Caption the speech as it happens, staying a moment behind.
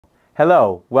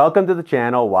Hello, welcome to the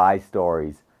channel Why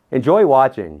Stories. Enjoy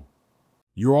watching.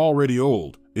 "You're already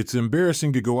old. It's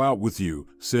embarrassing to go out with you,"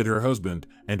 said her husband,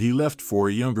 and he left for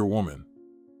a younger woman.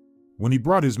 When he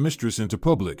brought his mistress into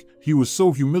public, he was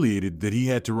so humiliated that he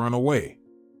had to run away.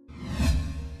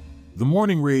 The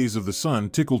morning rays of the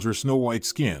sun tickled her snow-white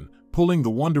skin, pulling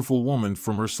the wonderful woman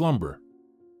from her slumber.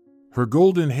 Her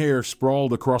golden hair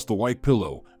sprawled across the white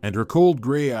pillow, and her cold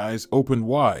gray eyes opened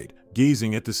wide,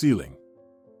 gazing at the ceiling.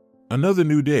 Another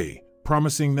new day,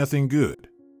 promising nothing good.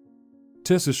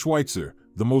 Tessa Schweitzer,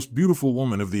 the most beautiful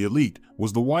woman of the elite,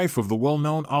 was the wife of the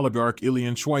well-known oligarch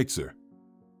Ilian Schweitzer.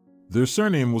 Their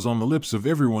surname was on the lips of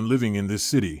everyone living in this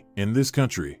city, in this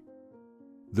country.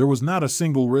 There was not a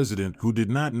single resident who did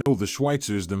not know the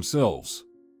Schweitzers themselves.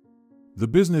 The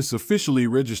business officially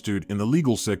registered in the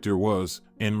legal sector was,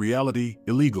 in reality,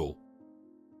 illegal.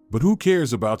 But who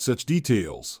cares about such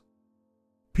details?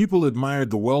 People admired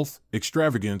the wealth,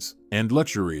 extravagance, and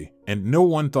luxury, and no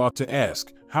one thought to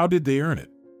ask, how did they earn it?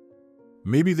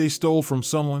 Maybe they stole from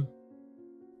someone?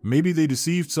 Maybe they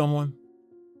deceived someone?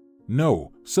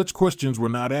 No, such questions were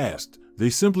not asked. They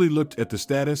simply looked at the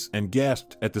status and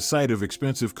gasped at the sight of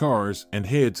expensive cars and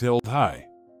heads held high.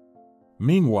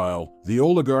 Meanwhile, the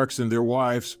oligarchs and their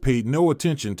wives paid no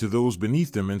attention to those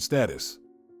beneath them in status.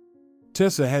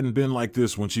 Tessa hadn't been like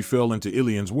this when she fell into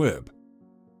Ilian's web.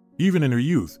 Even in her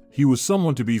youth, he was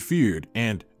someone to be feared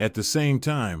and, at the same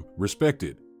time,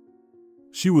 respected.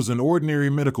 She was an ordinary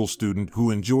medical student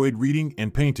who enjoyed reading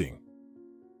and painting.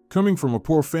 Coming from a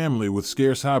poor family with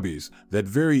scarce hobbies, that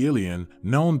very Ilian,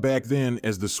 known back then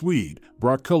as the Swede,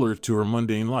 brought color to her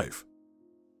mundane life.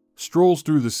 Strolls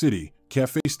through the city,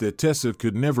 cafes that Tessa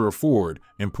could never afford,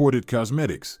 imported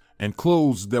cosmetics, and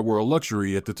clothes that were a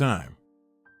luxury at the time.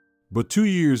 But 2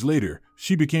 years later,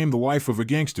 she became the wife of a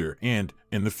gangster and,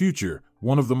 in the future,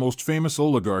 one of the most famous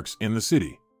oligarchs in the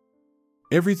city.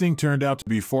 Everything turned out to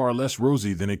be far less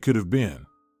rosy than it could have been.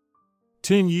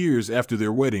 10 years after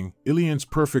their wedding, Ilian's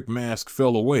perfect mask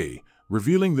fell away,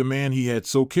 revealing the man he had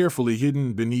so carefully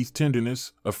hidden beneath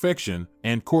tenderness, affection,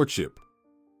 and courtship.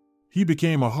 He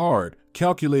became a hard,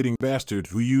 calculating bastard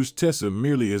who used Tessa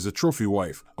merely as a trophy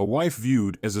wife, a wife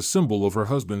viewed as a symbol of her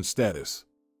husband's status.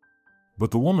 But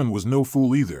the woman was no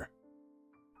fool either.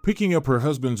 Picking up her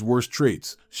husband's worst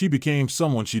traits, she became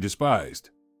someone she despised.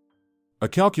 A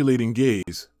calculating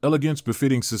gaze, elegance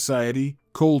befitting society,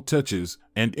 cold touches,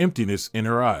 and emptiness in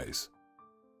her eyes.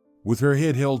 With her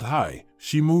head held high,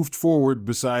 she moved forward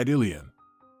beside Ilian.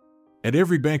 At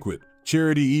every banquet,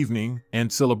 charity evening,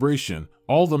 and celebration,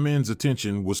 all the men's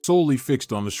attention was solely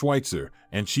fixed on the Schweitzer,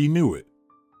 and she knew it.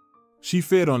 She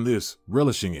fed on this,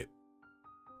 relishing it.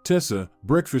 "Tessa,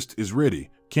 breakfast is ready,"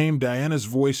 came Diana's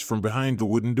voice from behind the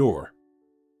wooden door.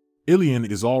 "Ilian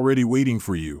is already waiting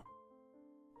for you."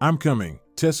 "I'm coming,"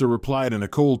 Tessa replied in a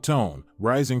cold tone,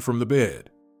 rising from the bed.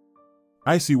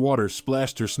 Icy water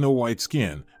splashed her snow-white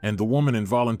skin, and the woman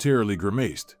involuntarily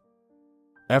grimaced.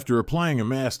 After applying a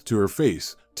mask to her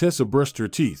face, Tessa brushed her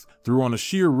teeth, threw on a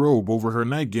sheer robe over her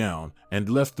nightgown, and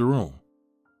left the room.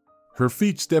 Her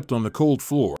feet stepped on the cold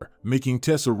floor, making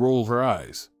Tessa roll her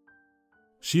eyes.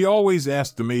 She always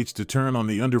asked the maids to turn on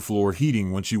the underfloor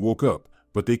heating when she woke up,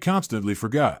 but they constantly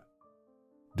forgot.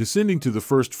 Descending to the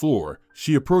first floor,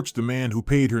 she approached the man who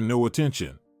paid her no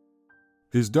attention.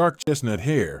 His dark chestnut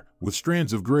hair, with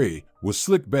strands of gray, was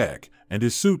slicked back, and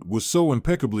his suit was so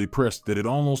impeccably pressed that it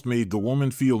almost made the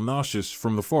woman feel nauseous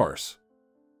from the farce.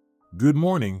 "Good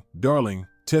morning, darling,"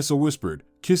 Tessa whispered,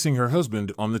 kissing her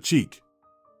husband on the cheek.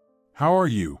 "How are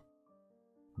you?"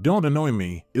 "Don't annoy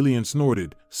me," Ilian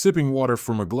snorted, sipping water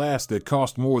from a glass that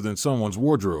cost more than someone's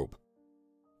wardrobe.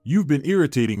 "You've been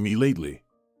irritating me lately."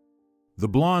 The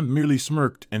blonde merely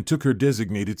smirked and took her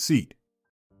designated seat.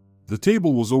 The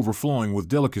table was overflowing with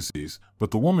delicacies,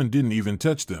 but the woman didn't even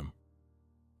touch them.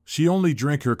 She only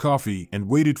drank her coffee and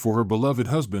waited for her beloved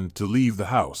husband to leave the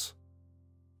house.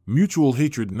 Mutual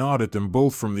hatred gnawed at them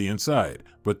both from the inside,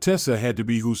 but Tessa had to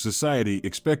be who society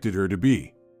expected her to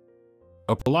be.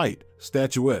 A polite,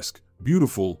 statuesque,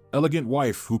 beautiful, elegant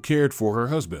wife who cared for her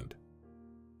husband.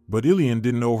 But Ilian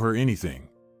didn't owe her anything.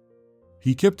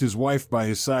 He kept his wife by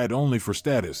his side only for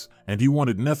status, and he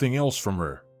wanted nothing else from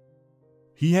her.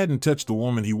 He hadn't touched the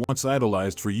woman he once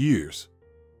idolized for years.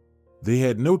 They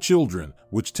had no children,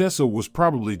 which Tessa was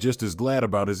probably just as glad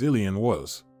about as Ilian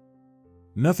was.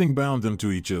 Nothing bound them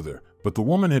to each other, but the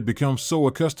woman had become so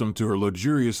accustomed to her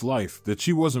luxurious life that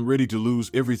she wasn't ready to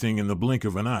lose everything in the blink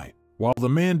of an eye, while the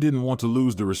man didn't want to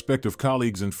lose the respect of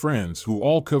colleagues and friends who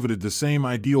all coveted the same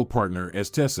ideal partner as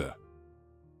Tessa.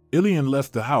 Ilian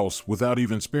left the house without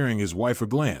even sparing his wife a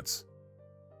glance.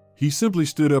 He simply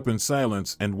stood up in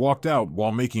silence and walked out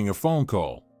while making a phone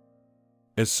call.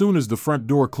 As soon as the front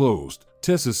door closed,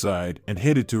 Tessa sighed and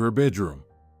headed to her bedroom.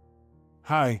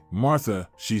 "Hi, Martha,"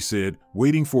 she said,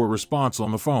 waiting for a response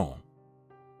on the phone.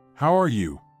 "How are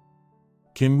you?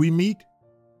 Can we meet?"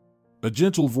 A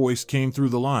gentle voice came through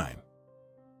the line.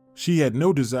 She had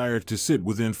no desire to sit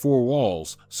within four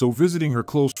walls, so visiting her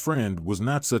close friend was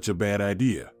not such a bad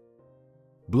idea.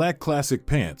 Black classic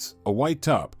pants, a white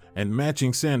top, and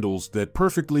matching sandals that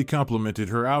perfectly complemented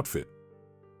her outfit.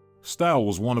 Style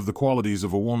was one of the qualities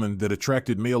of a woman that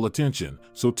attracted male attention,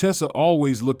 so Tessa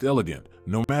always looked elegant,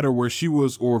 no matter where she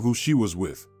was or who she was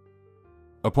with.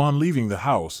 Upon leaving the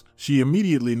house, she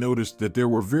immediately noticed that there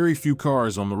were very few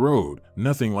cars on the road,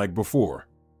 nothing like before.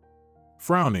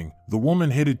 Frowning, the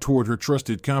woman headed toward her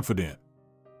trusted confidant.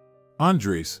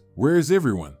 "Andres, where is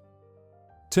everyone?"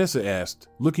 Tessa asked,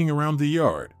 looking around the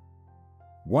yard.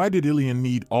 Why did Ilian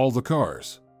need all the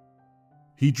cars?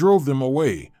 "He drove them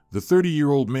away," the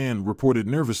 30-year-old man reported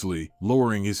nervously,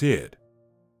 lowering his head.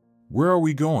 "Where are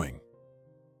we going?"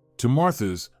 "To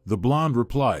Martha's," the blonde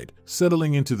replied,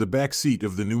 settling into the back seat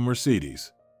of the new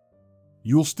Mercedes.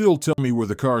 "You'll still tell me where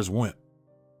the cars went?"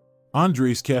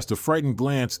 Andres cast a frightened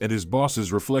glance at his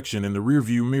boss's reflection in the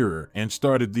rearview mirror and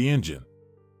started the engine.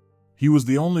 He was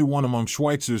the only one among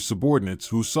Schweitzer's subordinates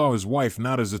who saw his wife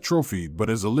not as a trophy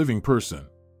but as a living person.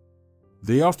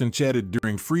 They often chatted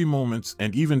during free moments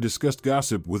and even discussed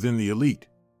gossip within the elite.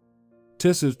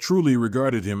 Tessa truly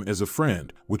regarded him as a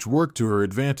friend, which worked to her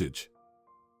advantage.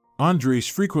 Andres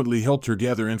frequently helped her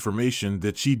gather information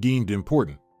that she deemed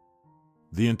important.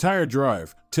 The entire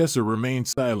drive, Tessa remained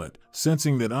silent,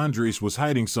 sensing that Andres was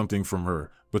hiding something from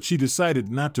her, but she decided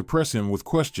not to press him with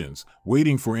questions,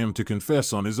 waiting for him to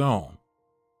confess on his own.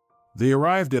 They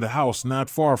arrived at a house not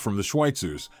far from the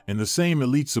Schweitzers, in the same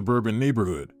elite suburban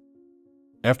neighborhood.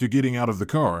 After getting out of the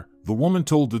car, the woman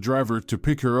told the driver to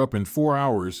pick her up in 4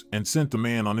 hours and sent the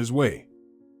man on his way.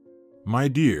 "My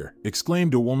dear,"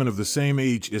 exclaimed a woman of the same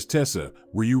age as Tessa,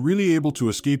 "were you really able to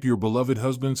escape your beloved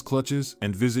husband's clutches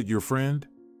and visit your friend?"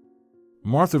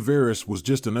 Martha Veris was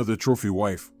just another trophy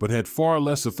wife, but had far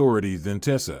less authority than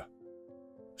Tessa.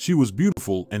 She was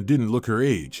beautiful and didn't look her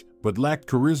age, but lacked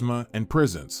charisma and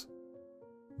presence.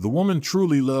 The woman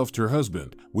truly loved her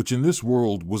husband, which in this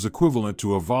world was equivalent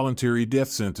to a voluntary death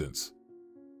sentence.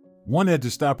 One had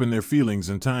to stop in their feelings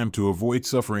in time to avoid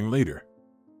suffering later.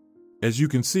 "As you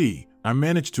can see, I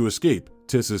managed to escape,"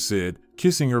 Tessa said,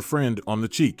 kissing her friend on the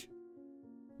cheek.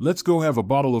 "Let's go have a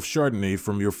bottle of Chardonnay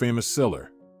from your famous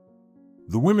cellar."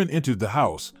 The women entered the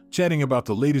house, chatting about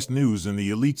the latest news in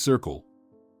the elite circle.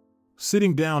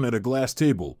 Sitting down at a glass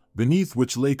table, beneath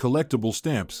which lay collectible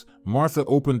stamps, Martha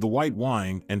opened the white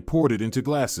wine and poured it into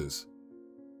glasses.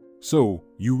 "So,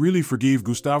 you really forgave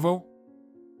Gustavo?"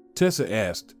 Tessa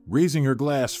asked, raising her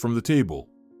glass from the table.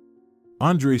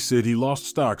 Andres said he lost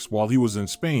stocks while he was in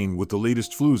Spain with the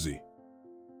latest floozy.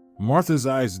 Martha's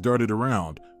eyes darted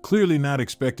around, clearly not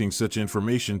expecting such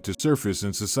information to surface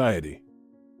in society.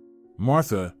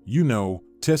 "Martha, you know,"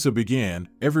 Tessa began,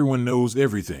 "everyone knows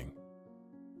everything.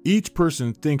 Each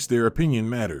person thinks their opinion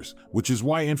matters, which is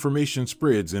why information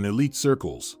spreads in elite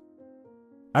circles."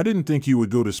 "I didn't think you would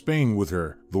go to Spain with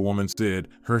her," the woman said,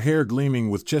 her hair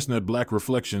gleaming with chestnut-black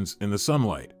reflections in the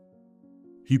sunlight.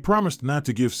 "He promised not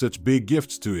to give such big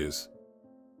gifts to his—"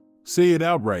 "Say it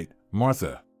outright,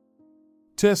 Martha."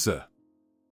 "Tessa!"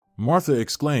 Martha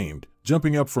exclaimed,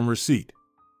 jumping up from her seat.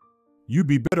 "You'd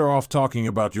be better off talking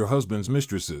about your husband's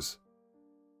mistresses."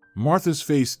 Martha's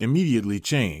face immediately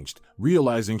changed,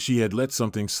 realizing she had let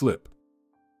something slip.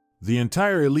 The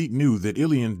entire elite knew that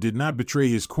Ilian did not betray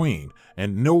his queen,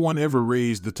 and no one ever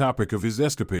raised the topic of his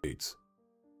escapades.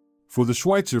 For the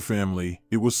Schweitzer family,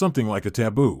 it was something like a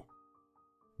taboo.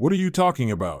 "What are you talking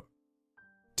about?"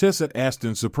 Tessa asked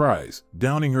in surprise,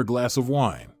 downing her glass of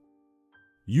wine.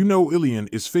 "You know Ilian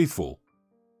is faithful.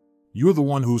 You're the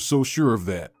one who's so sure of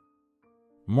that."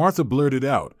 Martha blurted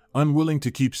out, unwilling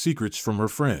to keep secrets from her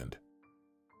friend.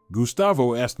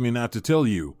 "Gustavo asked me not to tell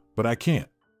you, but I can't.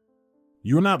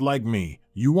 You're not like me,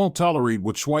 you won't tolerate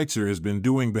what Schweitzer has been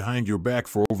doing behind your back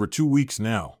for over 2 weeks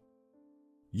now."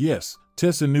 Yes,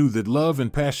 Tessa knew that love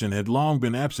and passion had long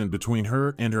been absent between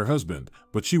her and her husband,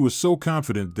 but she was so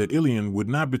confident that Ilian would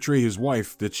not betray his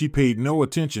wife that she paid no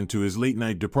attention to his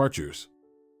late-night departures.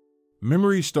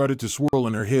 Memories started to swirl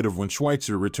in her head of when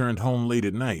Schweitzer returned home late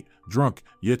at night, drunk,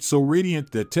 yet so radiant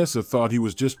that Tessa thought he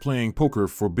was just playing poker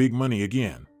for big money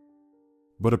again.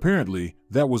 But apparently,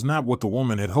 that was not what the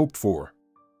woman had hoped for.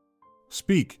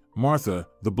 "Speak, Martha,"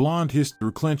 the blonde hissed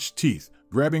through clenched teeth,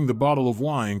 grabbing the bottle of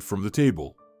wine from the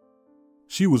table.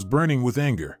 She was burning with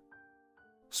anger.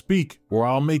 Speak, or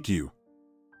I'll make you.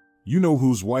 You know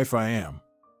whose wife I am."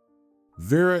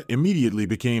 Vera immediately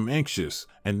became anxious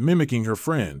and, mimicking her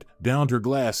friend, downed her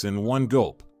glass in one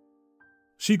gulp.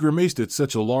 She grimaced at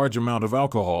such a large amount of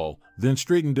alcohol, then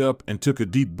straightened up and took a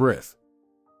deep breath.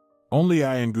 "Only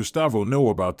I and Gustavo know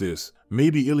about this,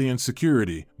 maybe Ilian's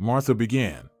security," Martha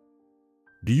began.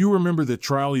 "Do you remember that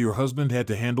trial your husband had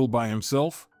to handle by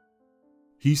himself?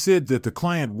 He said that the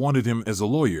client wanted him as a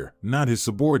lawyer, not his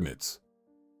subordinates."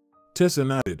 Tessa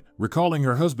nodded, recalling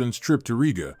her husband's trip to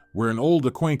Riga, where an old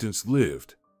acquaintance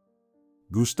lived.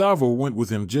 "Gustavo went with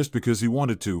him just because he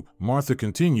wanted to," Martha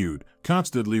continued,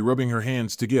 constantly rubbing her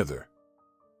hands together.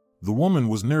 The woman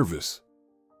was nervous.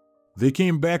 They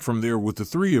came back from there with the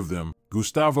three of them,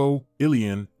 Gustavo,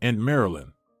 Ilian, and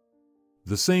Marilyn.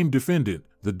 The same defendant,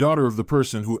 the daughter of the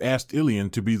person who asked Ilian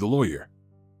to be the lawyer.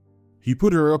 He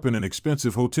put her up in an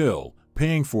expensive hotel,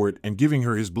 paying for it and giving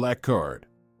her his black card.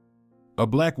 A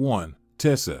black one,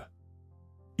 Tessa.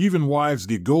 Even wives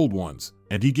get gold ones,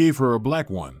 and he gave her a black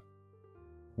one.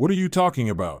 "What are you talking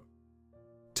about?"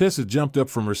 Tessa jumped up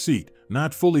from her seat,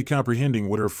 not fully comprehending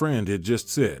what her friend had just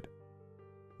said.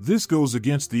 "This goes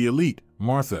against the elite,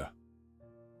 Martha.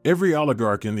 Every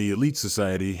oligarch in the elite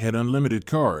society had unlimited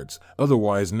cards,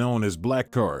 otherwise known as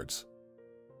black cards.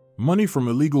 Money from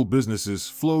illegal businesses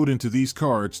flowed into these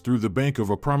cards through the bank of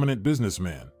a prominent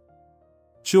businessman.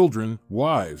 Children,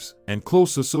 wives, and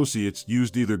close associates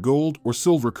used either gold or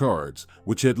silver cards,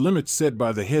 which had limits set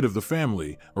by the head of the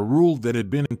family, a rule that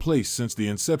had been in place since the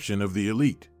inception of the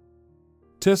elite.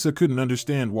 Tessa couldn't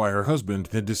understand why her husband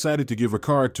had decided to give a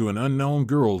card to an unknown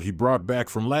girl he brought back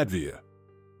from Latvia.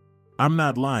 "I'm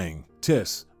not lying,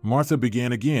 Tess," Martha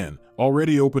began again,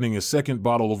 already opening a second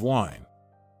bottle of wine.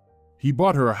 "He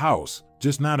bought her a house,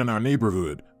 just not in our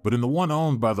neighborhood, but in the one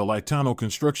owned by the Laitano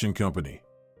Construction Company.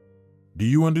 Do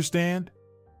you understand?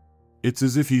 It's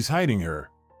as if he's hiding her.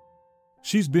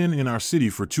 She's been in our city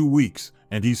for 2 weeks,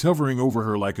 and he's hovering over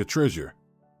her like a treasure.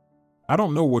 I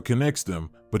don't know what connects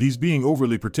them, but he's being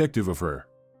overly protective of her.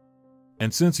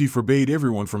 And since he forbade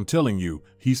everyone from telling you,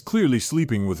 he's clearly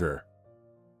sleeping with her.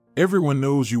 Everyone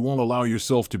knows you won't allow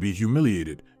yourself to be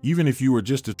humiliated, even if you are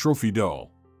just a trophy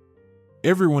doll.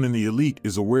 Everyone in the elite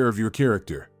is aware of your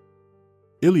character.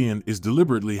 Ilian is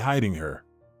deliberately hiding her.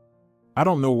 I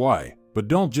don't know why, but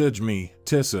don't judge me,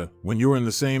 Tessa, when you're in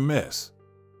the same mess."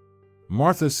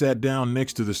 Martha sat down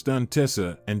next to the stunned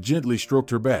Tessa and gently stroked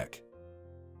her back.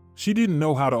 She didn't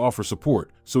know how to offer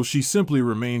support, so she simply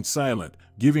remained silent,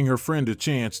 giving her friend a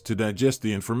chance to digest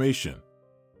the information.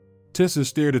 Tessa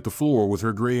stared at the floor with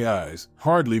her gray eyes,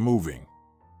 hardly moving.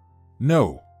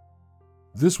 No.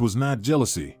 This was not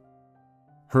jealousy.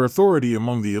 Her authority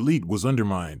among the elite was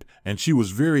undermined, and she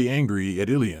was very angry at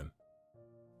Ilian.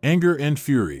 Anger and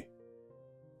fury.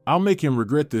 "I'll make him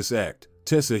regret this act,"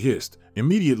 Tessa hissed,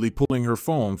 immediately pulling her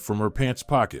phone from her pants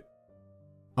pocket.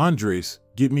 "Andres,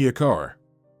 get me a car.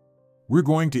 We're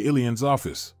going to Ilian's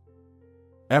office."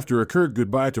 After a curt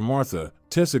goodbye to Martha,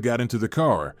 Tessa got into the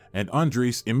car, and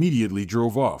Andres immediately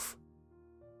drove off.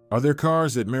 "Are there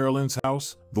cars at Marilyn's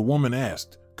house?" the woman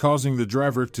asked, causing the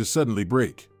driver to suddenly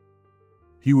brake.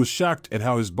 He was shocked at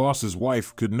how his boss's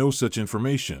wife could know such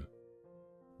information.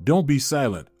 "Don't be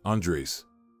silent, Andres."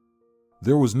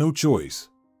 There was no choice.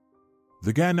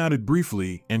 The guy nodded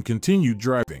briefly and continued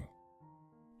driving.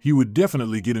 He would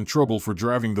definitely get in trouble for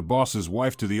driving the boss's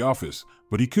wife to the office,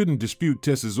 but he couldn't dispute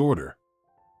Tessa's order.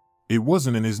 It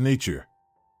wasn't in his nature.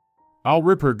 "I'll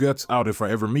rip her guts out if I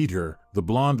ever meet her," the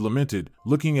blonde lamented,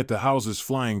 looking at the houses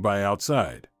flying by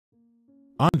outside.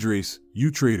 "Andres, you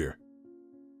traitor.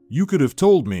 You could have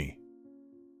told me."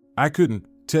 "I couldn't,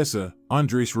 Tessa,"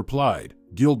 Andres replied,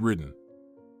 guilt-ridden.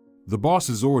 "The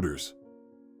boss's orders."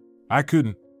 "I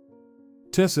couldn't."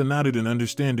 Tessa nodded in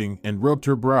understanding and rubbed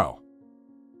her brow.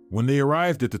 When they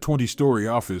arrived at the 20-story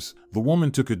office, the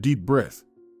woman took a deep breath.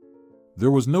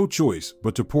 There was no choice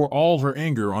but to pour all her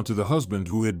anger onto the husband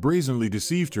who had brazenly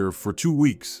deceived her for 2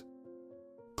 weeks.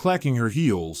 Clacking her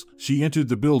heels, she entered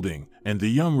the building, and the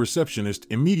young receptionist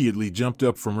immediately jumped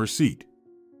up from her seat.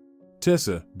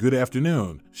 "Tessa, good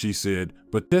afternoon," she said,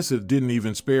 but Tessa didn't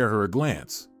even spare her a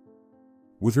glance.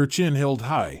 With her chin held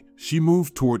high, she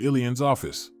moved toward Ilian's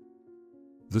office.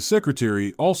 The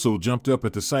secretary also jumped up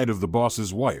at the sight of the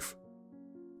boss's wife.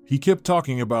 He kept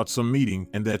talking about some meeting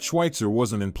and that Schweitzer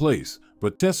wasn't in place,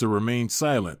 but Tessa remained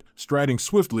silent, striding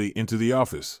swiftly into the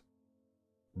office.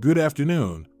 "Good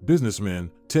afternoon,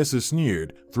 businessman," Tessa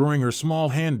sneered, throwing her small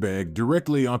handbag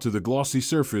directly onto the glossy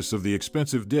surface of the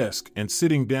expensive desk and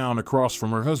sitting down across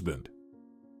from her husband.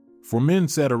 4 men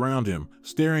sat around him,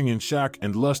 staring in shock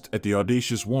and lust at the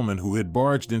audacious woman who had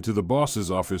barged into the boss's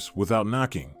office without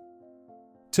knocking.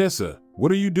 Tessa,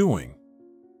 what are you doing?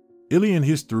 Ilian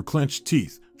hissed through clenched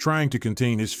teeth, trying to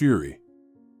contain his fury.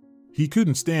 He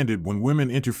couldn't stand it when women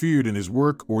interfered in his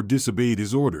work or disobeyed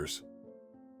his orders.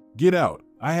 Get out,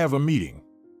 I have a meeting.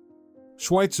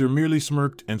 Schweitzer merely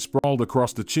smirked and sprawled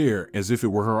across the chair as if it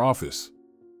were her office.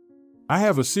 I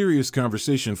have a serious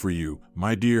conversation for you,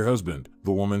 my dear husband,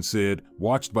 the woman said,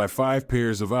 watched by 5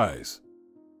 pairs of eyes.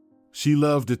 She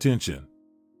loved attention.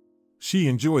 She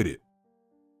enjoyed it.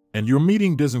 And your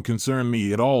meeting doesn't concern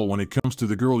me at all when it comes to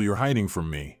the girl you're hiding from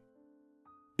me.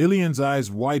 Ilian's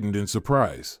eyes widened in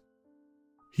surprise.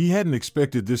 He hadn't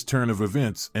expected this turn of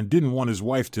events and didn't want his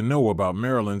wife to know about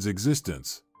Marilyn's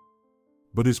existence.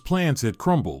 But his plans had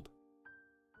crumbled.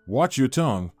 Watch your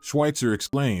tongue, Schweitzer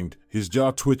exclaimed, his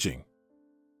jaw twitching.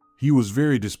 He was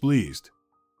very displeased.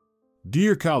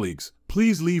 Dear colleagues,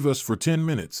 please leave us for 10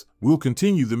 minutes. We'll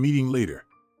continue the meeting later.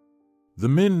 The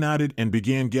men nodded and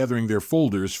began gathering their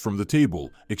folders from the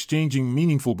table, exchanging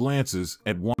meaningful glances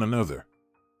at one another.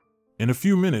 In a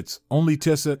few minutes, only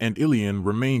Tessa and Ilian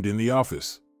remained in the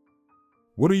office.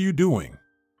 What are you doing?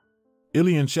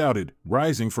 Ilian shouted,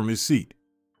 rising from his seat.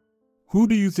 Who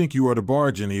do you think you are to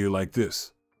barge in here like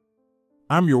this?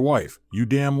 I'm your wife, you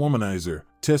damn womanizer,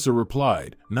 Tessa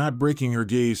replied, not breaking her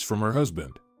gaze from her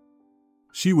husband.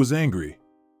 She was angry.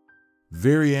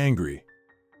 Very angry.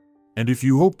 And if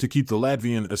you hope to keep the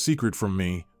Latvian a secret from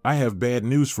me, I have bad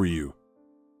news for you.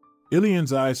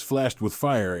 Ilian's eyes flashed with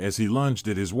fire as he lunged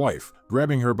at his wife,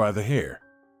 grabbing her by the hair.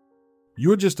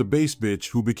 You're just a base bitch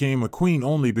who became a queen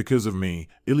only because of me,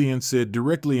 Ilian said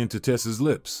directly into Tessa's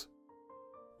lips.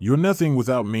 You're nothing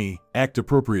without me, act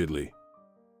appropriately.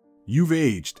 You've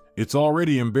aged, it's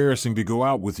already embarrassing to go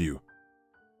out with you.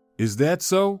 Is that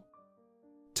so?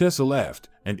 Tessa laughed,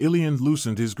 and Ilian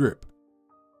loosened his grip.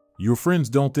 Your friends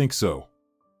don't think so.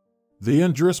 They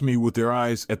undress me with their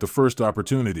eyes at the first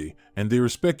opportunity, and they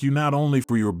respect you not only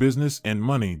for your business and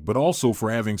money but also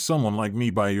for having someone like me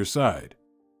by your side.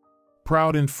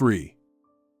 Proud and free.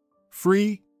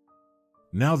 Free?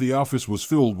 Now the office was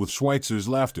filled with Schweitzer's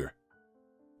laughter.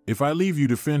 If I leave you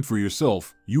to fend for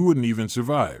yourself, you wouldn't even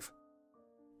survive.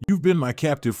 You've been my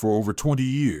captive for over 20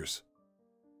 years.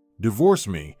 Divorce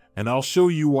me, and I'll show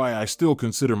you why I still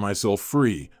consider myself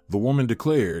free, the woman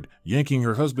declared, yanking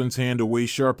her husband's hand away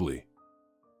sharply.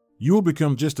 You'll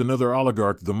become just another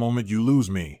oligarch the moment you lose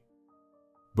me.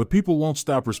 But people won't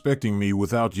stop respecting me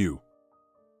without you.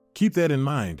 Keep that in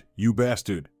mind, you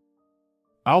bastard.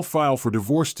 I'll file for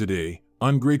divorce today,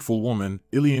 ungrateful woman,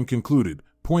 Ilian concluded,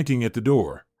 pointing at the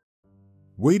door.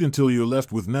 Wait until you're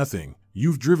left with nothing,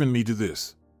 you've driven me to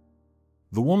this.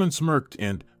 The woman smirked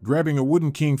and, grabbing a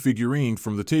wooden king figurine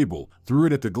from the table, threw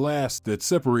it at the glass that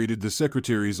separated the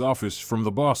secretary's office from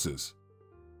the boss's.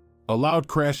 A loud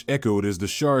crash echoed as the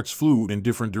shards flew in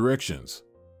different directions.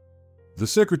 The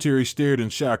secretary stared in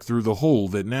shock through the hole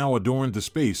that now adorned the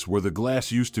space where the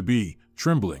glass used to be,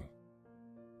 trembling.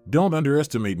 Don't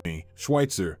underestimate me,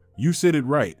 Schweitzer, you said it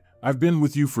right, I've been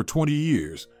with you for 20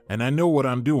 years, and I know what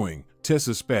I'm doing,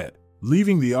 Tessa spat,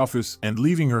 leaving the office and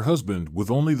leaving her husband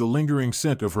with only the lingering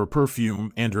scent of her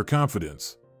perfume and her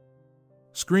confidence.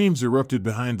 Screams erupted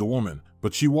behind the woman,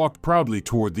 but she walked proudly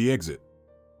toward the exit.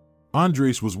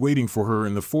 Andres was waiting for her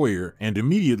in the foyer and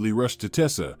immediately rushed to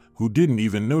Tessa, who didn't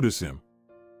even notice him.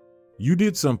 You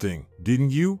did something,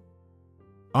 didn't you?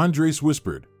 Andres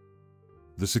whispered.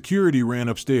 The security ran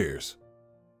upstairs.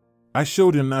 I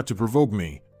showed him not to provoke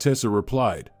me, Tessa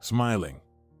replied, smiling.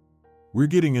 We're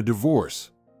getting a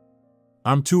divorce.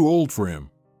 I'm too old for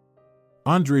him.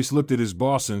 Andres looked at his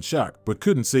boss in shock but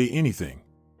couldn't say anything.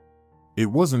 It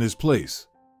wasn't his place.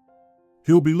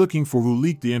 He'll be looking for who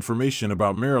leaked the information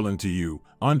about Marilyn to you,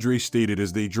 Andres stated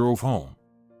as they drove home.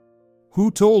 Who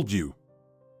told you?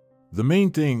 The main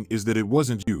thing is that it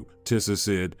wasn't you, Tessa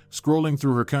said, scrolling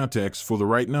through her contacts for the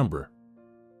right number.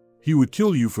 He would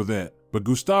kill you for that, but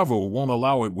Gustavo won't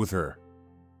allow it with her.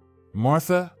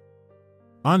 Martha?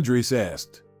 Andres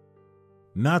asked.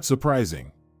 Not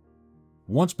surprising.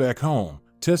 Once back home,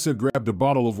 Tessa grabbed a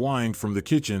bottle of wine from the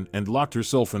kitchen and locked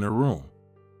herself in her room.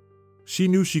 She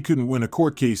knew she couldn't win a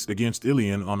court case against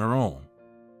Ilian on her own.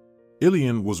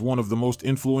 Ilian was one of the most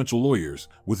influential lawyers,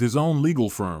 with his own legal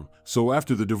firm, so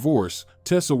after the divorce,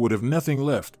 Tessa would have nothing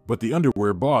left but the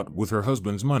underwear bought with her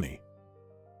husband's money.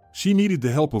 She needed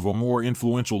the help of a more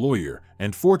influential lawyer,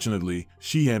 and fortunately,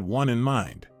 she had one in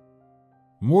mind.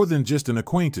 More than just an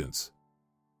acquaintance.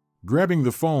 Grabbing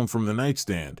the phone from the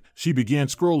nightstand, she began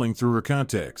scrolling through her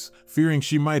contacts, fearing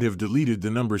she might have deleted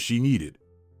the number she needed.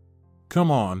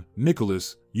 Come on,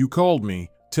 Nicholas, you called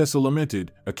me, Tessa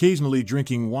lamented, occasionally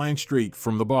drinking wine straight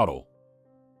from the bottle.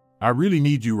 I really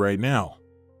need you right now.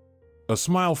 A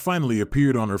smile finally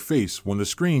appeared on her face when the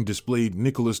screen displayed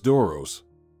Nicholas Doros.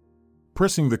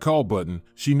 Pressing the call button,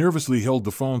 she nervously held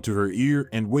the phone to her ear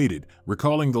and waited,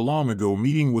 recalling the long-ago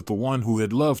meeting with the one who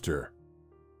had loved her.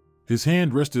 His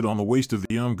hand rested on the waist of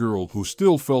the young girl who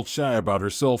still felt shy about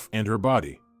herself and her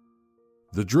body.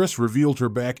 The dress revealed her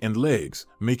back and legs,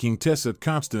 making Tessa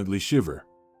constantly shiver.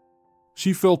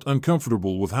 She felt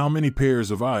uncomfortable with how many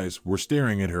pairs of eyes were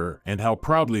staring at her and how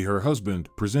proudly her husband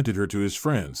presented her to his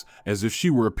friends, as if she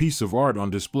were a piece of art on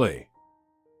display.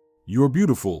 "You're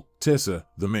beautiful, Tessa,"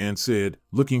 the man said,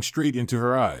 looking straight into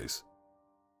her eyes.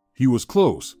 He was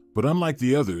close, but unlike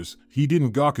the others, he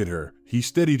didn't gawk at her. He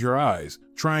steadied her eyes,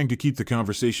 trying to keep the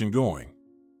conversation going.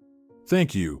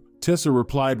 "Thank you," Tessa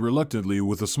replied reluctantly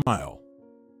with a smile.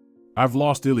 "I've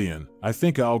lost Ilian. I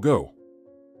think I'll go."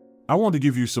 "I want to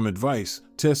give you some advice,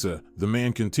 Tessa," the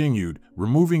man continued,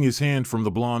 removing his hand from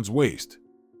the blonde's waist.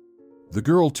 The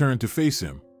girl turned to face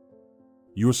him.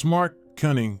 "You're smart,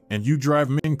 cunning, and you drive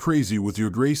men crazy with your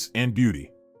grace and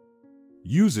beauty.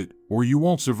 Use it, or you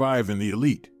won't survive in the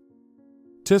elite."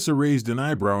 Tessa raised an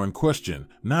eyebrow in question,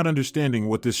 not understanding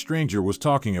what this stranger was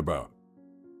talking about.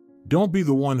 "Don't be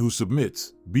the one who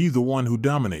submits, be the one who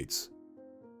dominates.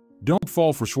 Don't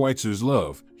fall for Schweitzer's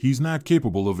love, he's not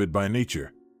capable of it by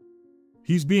nature.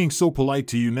 He's being so polite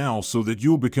to you now so that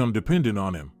you'll become dependent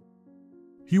on him.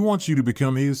 He wants you to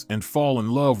become his and fall in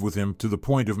love with him to the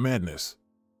point of madness.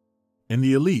 In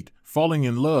the elite, falling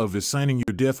in love is signing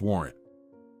your death warrant.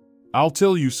 I'll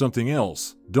tell you something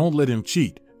else, don't let him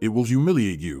cheat, it will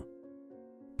humiliate you.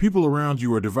 People around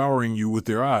you are devouring you with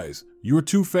their eyes, you're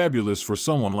too fabulous for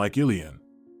someone like Ilian.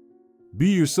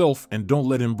 Be yourself and don't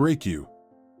let him break you.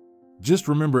 Just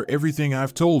remember everything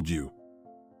I've told you.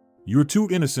 You're too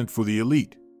innocent for the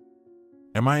elite."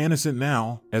 "Am I innocent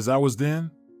now, as I was then?"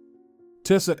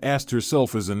 Tessa asked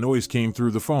herself as a noise came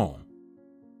through the phone.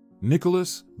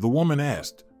 "Nicholas?" the woman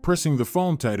asked, pressing the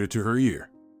phone tighter to her ear.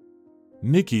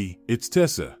 "Nikki, it's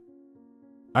Tessa."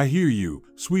 "I hear you,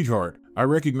 sweetheart, I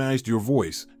recognized your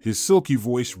voice." His silky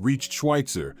voice reached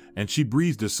Schweitzer, and she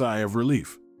breathed a sigh of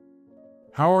relief.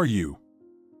 "How are you?"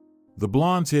 The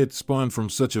blonde's head spun from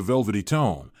such a velvety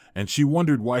tone, and she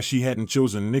wondered why she hadn't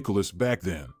chosen Nicholas back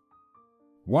then.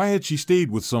 Why had she stayed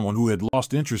with someone who had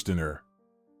lost interest in her?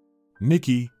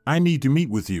 "Nikki, I need to meet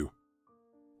with you."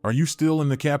 "Are you still in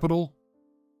the capital?"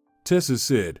 Tessa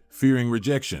said, fearing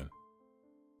rejection.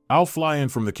 "I'll fly in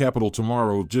from the capital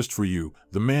tomorrow just for you,"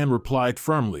 the man replied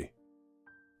firmly.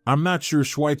 "I'm not sure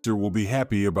Schweitzer will be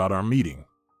happy about our meeting."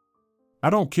 "I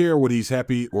don't care what he's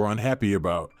happy or unhappy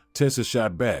about," Tessa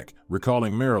shot back,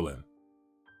 recalling Marilyn.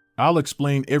 "I'll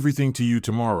explain everything to you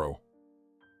tomorrow.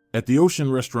 At the Ocean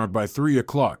Restaurant by 3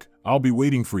 o'clock, I'll be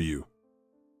waiting for you.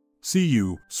 See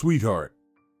you, sweetheart."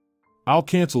 "I'll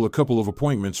cancel a couple of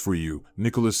appointments for you,"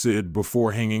 Nicholas said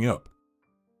before hanging up.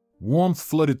 Warmth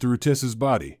flooded through Tessa's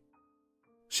body.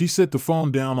 She set the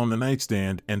phone down on the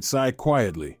nightstand and sighed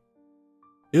quietly.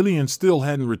 Ilian still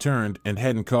hadn't returned and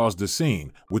hadn't caused a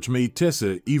scene, which made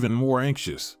Tessa even more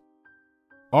anxious.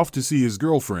 Off to see his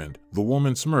girlfriend, the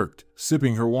woman smirked,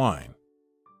 sipping her wine.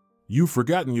 "You've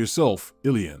forgotten yourself,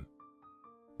 Ilian.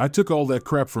 I took all that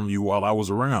crap from you while I was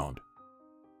around."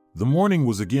 The morning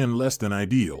was again less than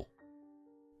ideal.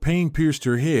 Pain pierced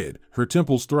her head, her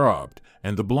temples throbbed,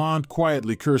 and the blonde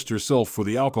quietly cursed herself for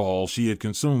the alcohol she had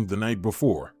consumed the night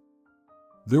before.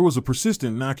 There was a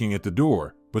persistent knocking at the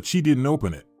door, but she didn't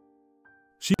open it.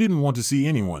 She didn't want to see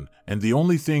anyone, and the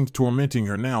only thing tormenting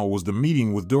her now was the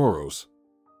meeting with Doros.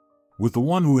 With the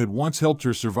one who had once helped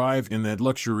her survive in that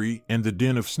luxury and the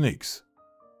den of snakes.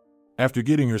 After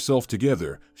getting herself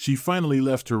together, she finally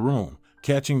left her room,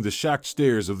 catching the shocked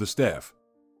stares of the staff.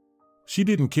 She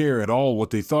didn't care at all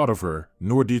what they thought of her,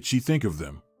 nor did she think of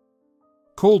them.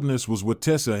 Coldness was what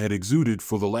Tessa had exuded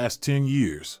for the last 10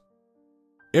 years.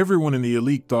 Everyone in the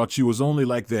elite thought she was only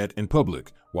like that in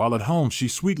public, while at home she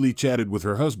sweetly chatted with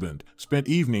her husband, spent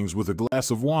evenings with a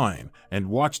glass of wine, and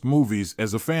watched movies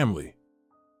as a family.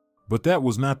 But that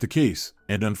was not the case,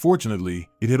 and unfortunately,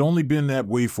 it had only been that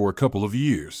way for a couple of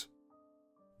years.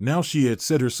 Now she had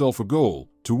set herself a goal,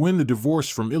 to win the divorce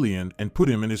from Ilian and put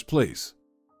him in his place.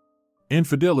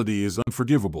 Infidelity is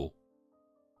unforgivable.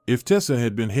 If Tessa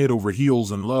had been head over heels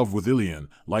in love with Ilian,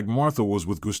 like Martha was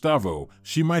with Gustavo,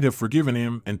 she might have forgiven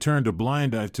him and turned a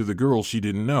blind eye to the girl she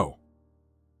didn't know.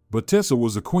 But Tessa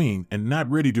was a queen and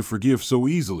not ready to forgive so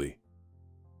easily.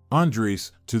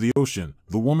 "Andres, to the ocean,"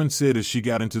 the woman said as she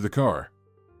got into the car.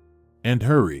 "And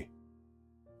hurry."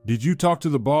 "Did you talk to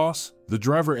the boss?" the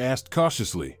driver asked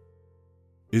cautiously.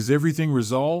 "Is everything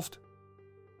resolved?"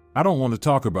 "I don't want to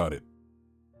talk about it."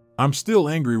 I'm still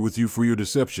angry with you for your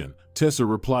deception, Tessa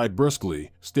replied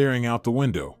brusquely, staring out the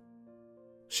window.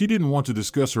 She didn't want to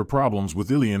discuss her problems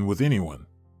with Ilian with anyone.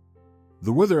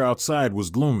 The weather outside was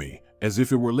gloomy, as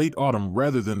if it were late autumn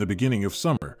rather than the beginning of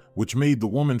summer, which made the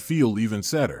woman feel even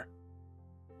sadder.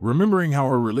 Remembering how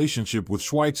her relationship with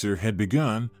Schweitzer had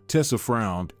begun, Tessa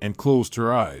frowned and closed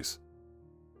her eyes.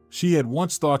 She had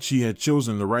once thought she had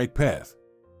chosen the right path.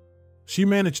 She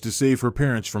managed to save her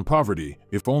parents from poverty,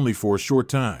 if only for a short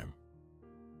time.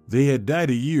 They had died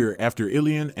a year after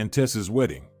Ilian and Tessa's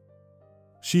wedding.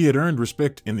 She had earned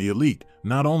respect in the elite,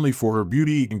 not only for her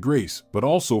beauty and grace, but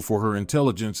also for her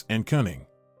intelligence and cunning.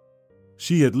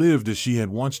 She had lived as she had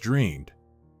once dreamed.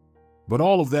 But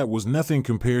all of that was nothing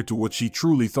compared to what she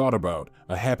truly thought about: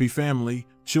 a happy family,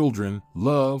 children,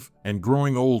 love, and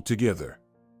growing old together.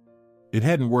 It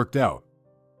hadn't worked out.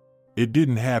 It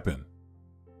didn't happen.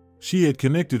 She had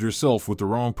connected herself with the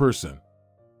wrong person.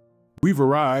 "We've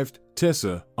arrived,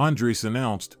 Tessa," Andres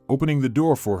announced, opening the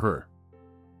door for her.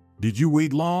 "Did you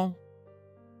wait long?"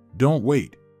 "Don't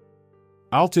wait.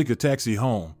 I'll take a taxi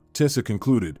home," Tessa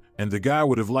concluded, and the guy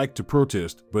would have liked to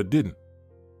protest, but didn't.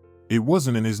 It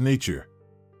wasn't in his nature.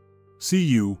 "See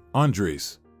you,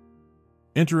 Andres."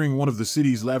 Entering one of the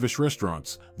city's lavish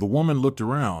restaurants, the woman looked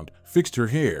around, fixed her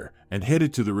hair, and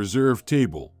headed to the reserved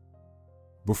table.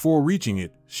 Before reaching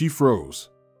it, she froze.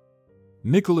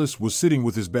 Nicholas was sitting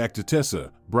with his back to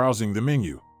Tessa, browsing the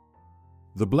menu.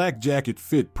 The black jacket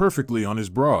fit perfectly on his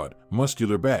broad,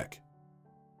 muscular back.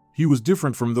 He was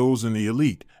different from those in the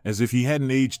elite, as if he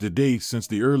hadn't aged a day since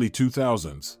the early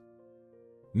 2000s.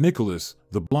 "Nicholas,"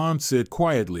 the blonde said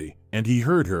quietly, and he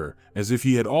heard her, as if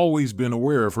he had always been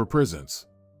aware of her presence.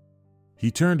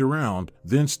 He turned around,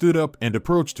 then stood up and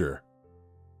approached her.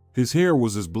 His hair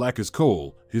was as black as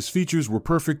coal, his features were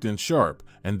perfect and sharp,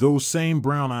 and those same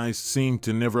brown eyes seemed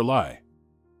to never lie.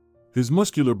 His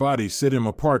muscular body set him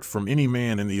apart from any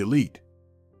man in the elite.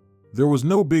 There was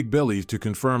no big belly to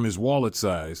confirm his wallet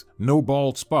size, no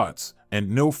bald spots, and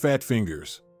no fat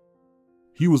fingers.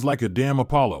 He was like a damn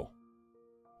Apollo.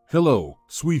 "Hello,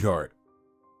 sweetheart."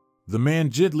 The man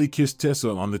gently kissed Tessa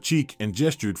on the cheek and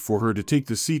gestured for her to take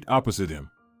the seat opposite him.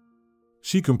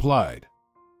 She complied.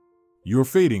 "You're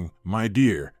fading, my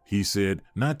dear," he said,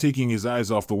 not taking his eyes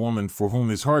off the woman for whom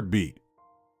his heart beat.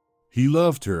 He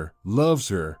loved her, loves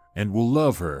her, and will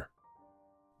love her.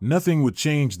 Nothing would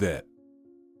change that.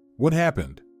 "What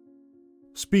happened?"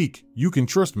 "Speak, you can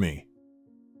trust me."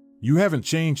 "You haven't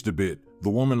changed a bit," the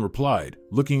woman replied,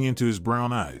 looking into his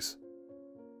brown eyes.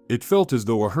 It felt as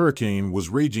though a hurricane was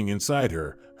raging inside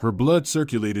her, her blood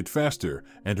circulated faster,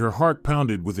 and her heart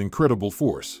pounded with incredible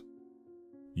force.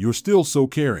 "You're still so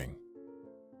caring.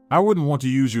 I wouldn't want to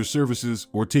use your services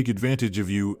or take advantage of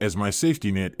you as my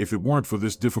safety net if it weren't for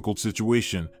this difficult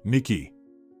situation, Nikki.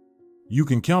 You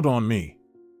can count on me.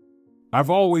 I've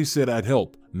always said I'd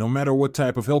help, no matter what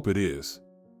type of help it is."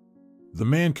 The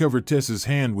man covered Tessa's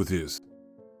hand with his.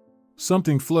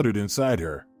 Something fluttered inside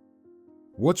her.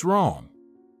 "What's wrong?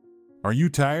 Are you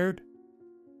tired?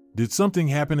 Did something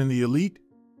happen in the elite?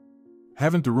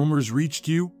 Haven't the rumors reached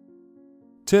you?"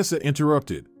 Tessa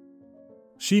interrupted.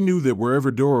 She knew that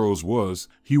wherever Doros was,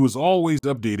 he was always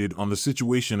updated on the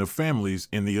situation of families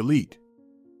in the elite.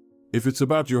 "If it's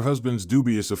about your husband's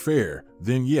dubious affair,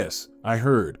 then yes, I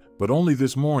heard, but only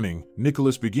this morning,"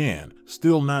 Nicholas began,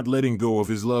 still not letting go of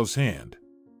his love's hand.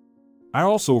 "I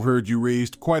also heard you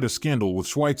raised quite a scandal with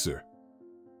Schweitzer."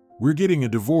 "We're getting a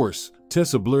divorce,"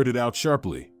 Tessa blurted out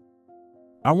sharply.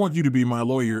 "I want you to be my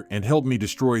lawyer and help me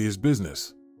destroy his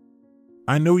business.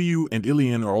 I know you and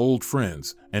Ilian are old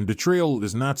friends, and betrayal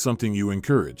is not something you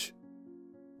encourage.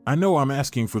 I know I'm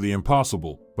asking for the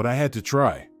impossible, but I had to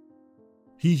try.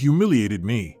 He humiliated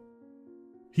me.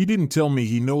 He didn't tell me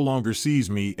he no longer sees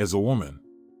me as a woman.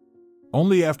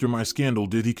 Only after my scandal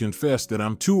did he confess that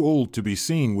I'm too old to be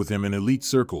seen with him in elite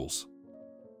circles.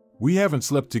 We haven't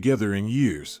slept together in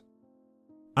years.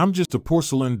 I'm just a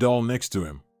porcelain doll next to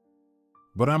him.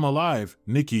 But I'm alive,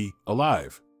 Nikki,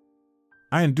 alive.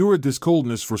 I endured this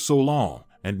coldness for so long,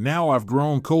 and now I've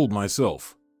grown cold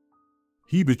myself.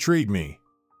 He betrayed me.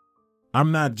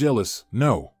 I'm not jealous,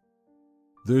 no.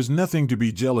 There's nothing to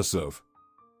be jealous of.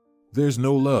 There's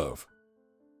no love.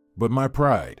 But my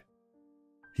pride."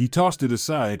 He tossed it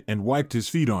aside and wiped his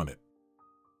feet on it.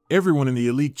 "Everyone in the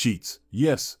elite cheats.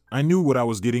 Yes, I knew what I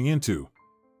was getting into.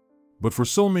 But for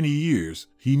so many years,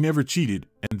 he never cheated,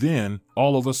 and then,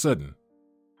 all of a sudden.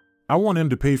 I want him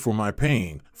to pay for my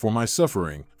pain, for my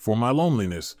suffering, for my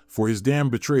loneliness, for his damn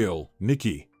betrayal,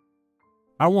 Nikki.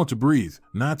 I want to breathe,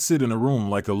 not sit in a room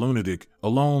like a lunatic,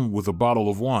 alone with a bottle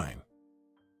of wine.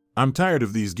 I'm tired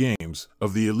of these games,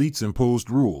 of the elite's imposed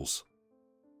rules.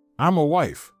 I'm a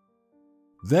wife.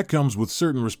 That comes with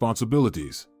certain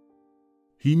responsibilities.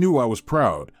 He knew I was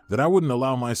proud, that I wouldn't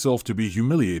allow myself to be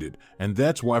humiliated, and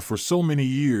that's why for so many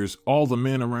years all the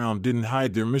men around didn't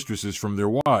hide their mistresses from their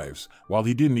wives, while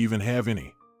he didn't even have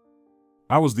any.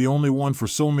 I was the only one for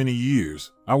so many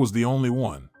years. I was the only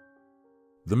one.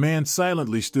 The man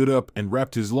silently stood up and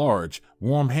wrapped his large,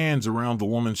 warm hands around the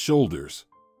woman's shoulders.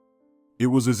 It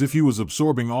was as if he was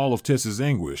absorbing all of Tessa's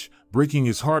anguish, breaking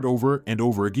his heart over and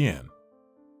over again.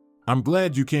 I'm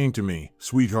glad you came to me,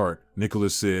 sweetheart,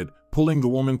 Nicholas said, pulling the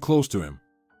woman close to him.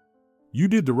 You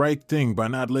did the right thing by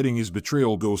not letting his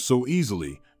betrayal go so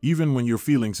easily, even when your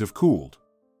feelings have cooled.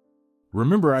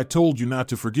 Remember, I told you not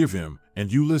to forgive him,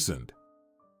 and you listened.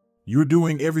 You're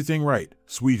doing everything right,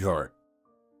 sweetheart.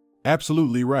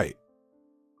 Absolutely right.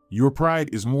 Your pride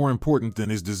is more important than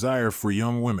his desire for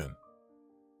young women.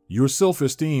 Your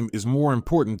self-esteem is more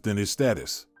important than his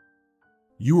status.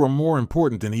 You are more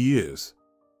important than he is.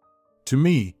 To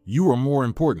me, you are more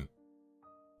important.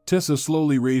 Tessa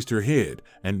slowly raised her head,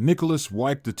 and Nicholas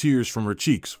wiped the tears from her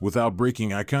cheeks without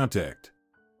breaking eye contact.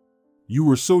 You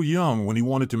were so young when he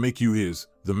wanted to make you his,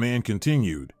 the man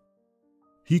continued.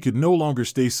 He could no longer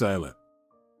stay silent.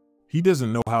 He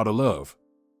doesn't know how to love.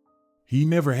 He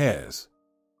never has.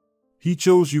 He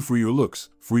chose you for your looks,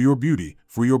 for your beauty,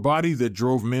 for your body that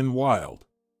drove men wild.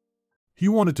 He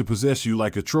wanted to possess you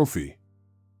like a trophy.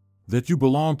 That you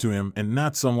belong to him and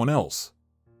not someone else.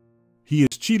 He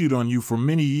has cheated on you for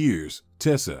many years,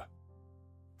 Tessa.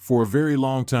 For a very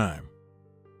long time.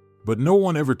 But no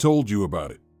one ever told you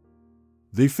about it.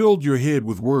 They filled your head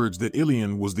with words that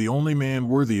Ilian was the only man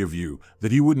worthy of you,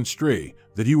 that he wouldn't stray,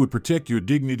 that he would protect your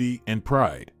dignity and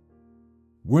pride.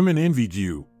 Women envied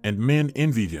you, and men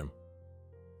envied him.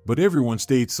 But everyone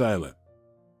stayed silent.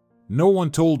 No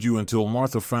one told you until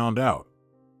Martha found out.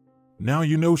 Now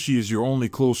you know she is your only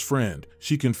close friend.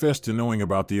 She confessed to knowing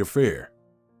about the affair.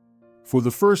 For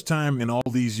the first time in all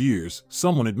these years,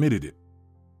 someone admitted it.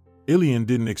 Ilian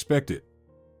didn't expect it.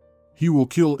 He will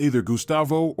kill either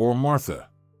Gustavo or Martha.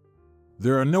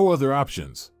 There are no other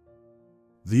options.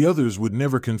 The others would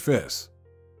never confess.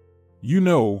 You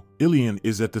know, Ilian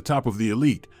is at the top of the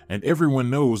elite, and everyone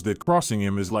knows that crossing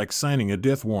him is like signing a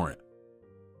death warrant.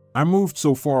 I moved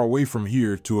so far away from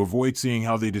here to avoid seeing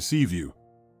how they deceive you.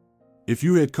 If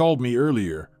you had called me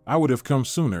earlier, I would have come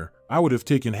sooner. I would have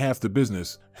taken half the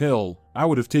business. Hell, I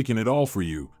would have taken it all for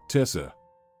you, Tessa.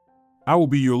 I will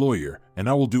be your lawyer, and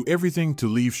I will do everything to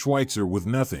leave Schweitzer with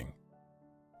nothing.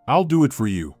 I'll do it for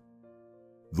you.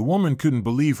 The woman couldn't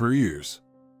believe her ears.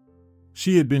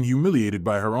 She had been humiliated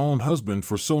by her own husband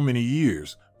for so many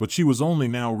years, but she was only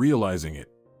now realizing it.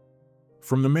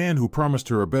 From the man who promised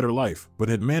her a better life, but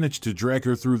had managed to drag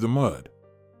her through the mud.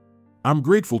 I'm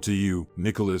grateful to you,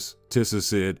 Nicholas, Tessa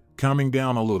said, calming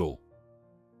down a little.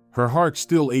 Her heart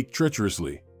still ached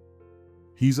treacherously.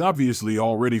 He's obviously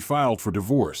already filed for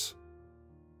divorce.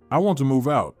 I want to move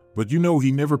out, but you know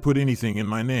he never put anything in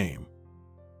my name.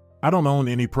 I don't own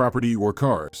any property or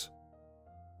cars.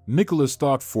 Nicholas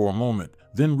thought for a moment,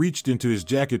 then reached into his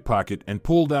jacket pocket and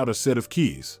pulled out a set of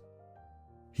keys.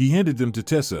 He handed them to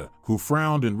Tessa, who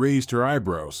frowned and raised her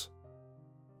eyebrows.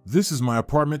 This is my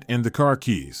apartment and the car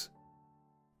keys.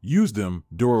 Use them,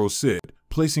 Doro said,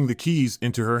 placing the keys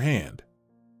into her hand.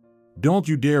 Don't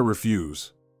you dare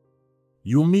refuse.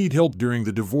 You'll need help during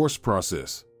the divorce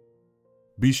process.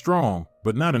 Be strong,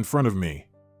 but not in front of me.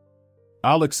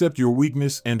 I'll accept your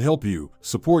weakness and help you,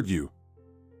 support you.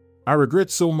 I regret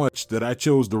so much that I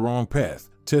chose the wrong path,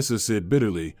 Tessa said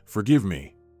bitterly, forgive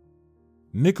me.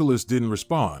 Nicholas didn't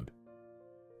respond.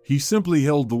 He simply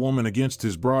held the woman against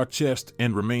his broad chest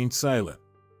and remained silent.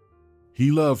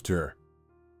 He loved her.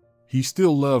 He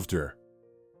still loved her.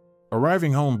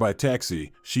 Arriving home by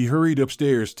taxi, she hurried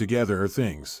upstairs to gather her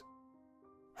things.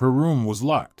 Her room was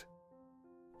locked.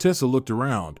 Tessa looked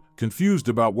around, confused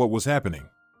about what was happening.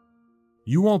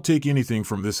 You won't take anything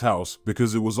from this house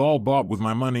because it was all bought with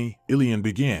my money, Ilian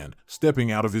began,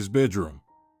 stepping out of his bedroom.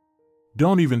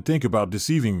 Don't even think about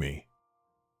deceiving me.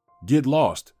 Get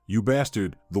lost, you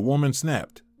bastard, the woman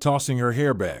snapped, tossing her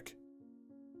hair back.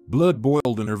 Blood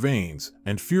boiled in her veins,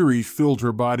 and fury filled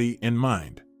her body and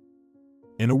mind.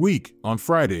 In a week, on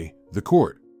Friday, the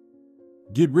court.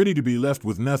 Get ready to be left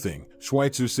with nothing,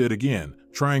 Schweitzer said again,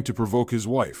 trying to provoke his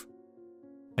wife.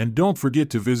 And don't forget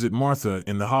to visit Martha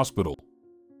in the hospital.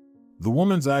 The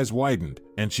woman's eyes widened,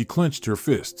 and she clenched her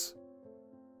fists.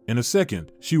 In a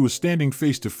second, she was standing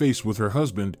face to face with her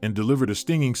husband and delivered a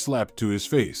stinging slap to his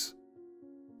face.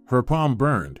 Her palm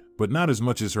burned, but not as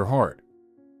much as her heart.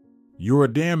 You're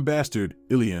a damn bastard,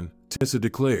 Ilian, Tessa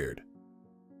declared.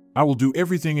 I will do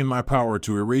everything in my power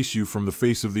to erase you from the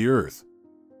face of the earth.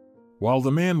 While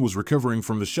the man was recovering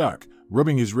from the shock,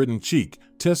 rubbing his reddened cheek,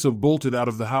 Tessa bolted out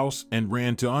of the house and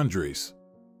ran to Andres.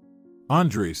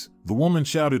 Andres, the woman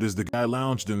shouted as the guy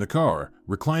lounged in the car,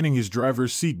 reclining his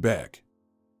driver's seat back.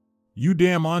 You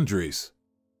damn Andres!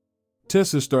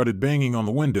 Tessa started banging on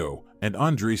the window, and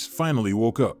Andres finally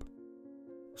woke up.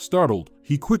 Startled,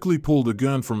 he quickly pulled a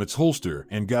gun from its holster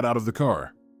and got out of the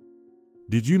car.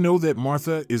 Did you know that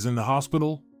Martha is in the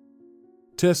hospital?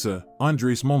 Tessa,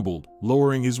 Andres mumbled,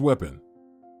 lowering his weapon.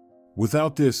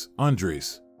 Without this,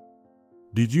 Andres.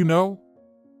 Did you know?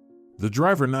 The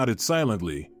driver nodded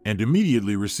silently and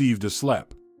immediately received a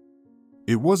slap.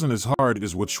 It wasn't as hard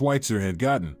as what Schweitzer had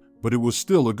gotten, but it was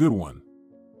still a good one.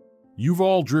 You've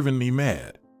all driven me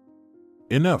mad.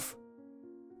 Enough!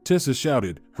 Tessa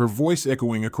shouted, her voice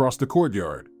echoing across the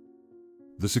courtyard.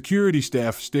 The security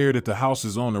staff stared at the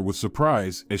house's owner with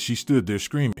surprise as she stood there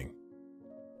screaming.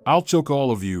 I'll choke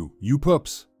all of you, you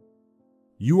pups.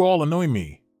 You all annoy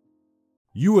me.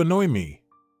 You annoy me.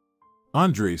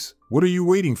 Andres, what are you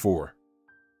waiting for?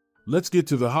 Let's get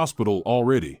to the hospital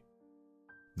already.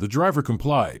 The driver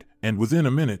complied, and within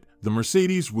a minute, the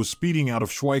Mercedes was speeding out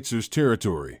of Schweitzer's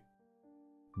territory.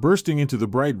 Bursting into the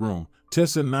bright room,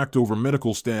 Tessa knocked over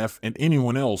medical staff and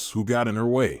anyone else who got in her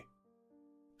way.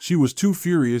 She was too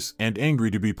furious and angry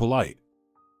to be polite.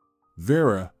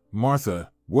 Vera,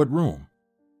 Martha, what room?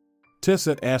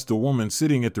 Tessa asked a woman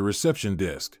sitting at the reception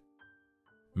desk.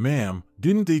 Ma'am,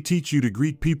 didn't they teach you to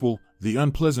greet people? The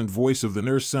unpleasant voice of the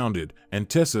nurse sounded, and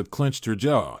Tessa clenched her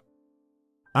jaw.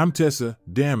 I'm Tessa,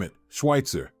 damn it,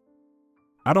 Schweitzer.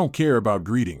 I don't care about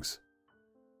greetings.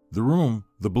 The room,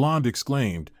 the blonde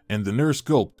exclaimed, and the nurse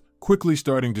gulped, quickly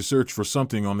starting to search for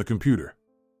something on the computer.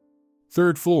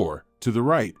 Third floor, to the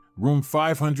right, room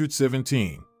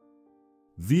 517.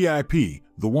 VIP,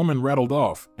 the woman rattled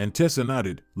off, and Tessa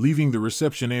nodded, leaving the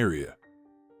reception area.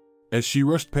 As she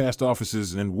rushed past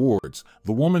offices and wards,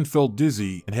 the woman felt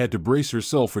dizzy and had to brace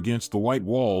herself against the white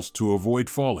walls to avoid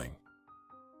falling.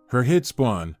 Her head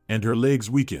spun, and her legs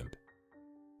weakened.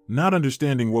 Not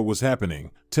understanding what was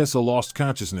happening, Tessa lost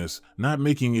consciousness, not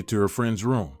making it to her friend's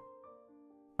room.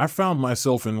 I found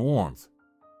myself in warmth.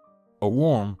 A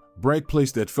warm, bright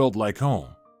place that felt like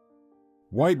home.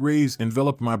 White rays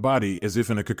enveloped my body as if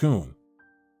in a cocoon.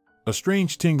 A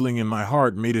strange tingling in my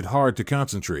heart made it hard to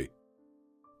concentrate.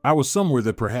 I was somewhere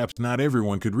that perhaps not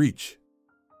everyone could reach.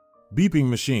 Beeping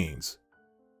machines.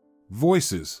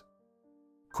 Voices.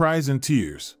 Cries and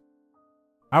tears.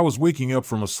 I was waking up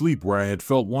from a sleep where I had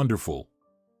felt wonderful.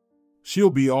 She'll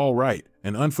be all right,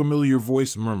 an unfamiliar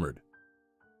voice murmured.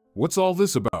 What's all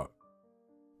this about?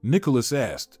 Nicholas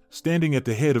asked, standing at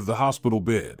the head of the hospital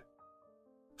bed.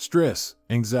 Stress,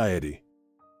 anxiety.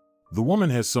 The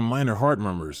woman has some minor heart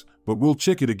murmurs, but we'll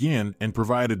check it again and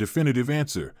provide a definitive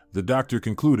answer, the doctor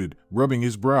concluded, rubbing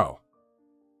his brow.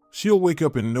 She'll wake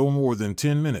up in no more than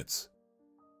 10 minutes.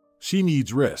 She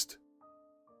needs rest.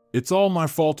 It's all my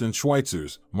fault and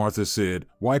Schweitzer's, Martha said,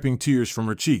 wiping tears from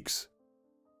her cheeks.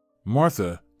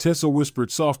 Martha, Tessa whispered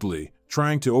softly,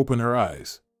 trying to open her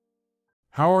eyes.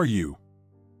 How are you?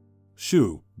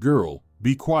 Shoo, girl,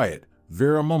 be quiet,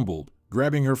 Vera mumbled,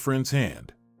 grabbing her friend's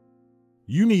hand.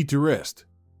 You need to rest.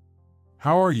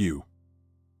 How are you?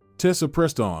 Tessa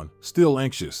pressed on, still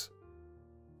anxious.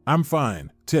 I'm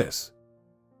fine, Tess.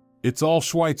 It's all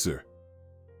Schweitzer.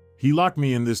 He locked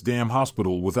me in this damn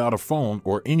hospital without a phone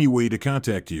or any way to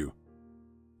contact you.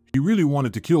 He really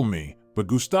wanted to kill me, but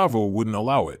Gustavo wouldn't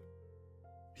allow it.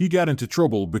 He got into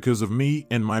trouble because of me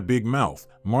and my big mouth,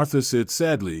 Martha said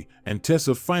sadly, and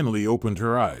Tessa finally opened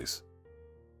her eyes.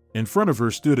 In front of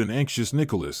her stood an anxious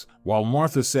Nicholas, while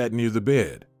Martha sat near the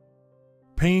bed.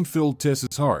 Pain filled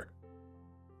Tessa's heart.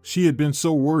 She had been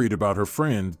so worried about her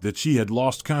friend that she had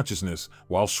lost consciousness,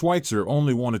 while Schweitzer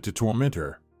only wanted to torment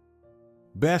her.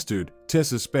 Bastard,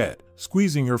 Tessa spat,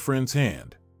 squeezing her friend's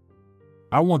hand.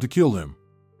 I want to kill him.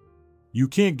 You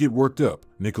can't get worked up,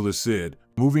 Nicholas said,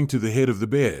 moving to the head of the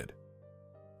bed.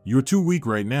 You're too weak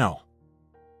right now.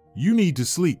 You need to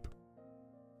sleep.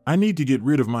 I need to get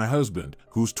rid of my husband,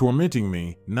 who's tormenting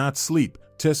me, not sleep,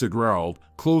 Tessa growled,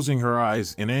 closing her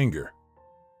eyes in anger.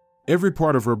 Every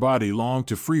part of her body longed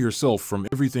to free herself from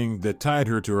everything that tied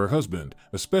her to her husband,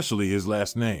 especially his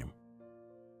last name.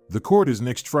 The court is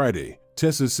next Friday,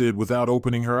 Tessa said without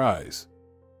opening her eyes.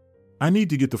 I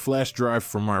need to get the flash drive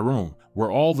from my room,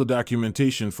 where all the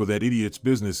documentation for that idiot's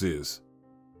business is.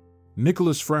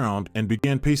 Nicholas frowned and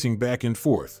began pacing back and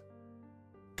forth.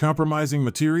 Compromising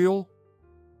material?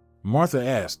 Martha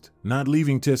asked, not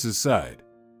leaving Tessa's side.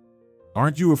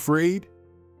 Aren't you afraid?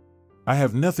 I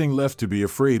have nothing left to be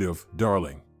afraid of,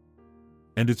 darling.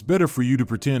 And it's better for you to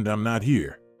pretend I'm not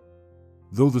here.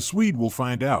 Though the Swede will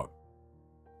find out.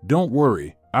 Don't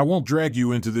worry, I won't drag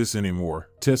you into this anymore,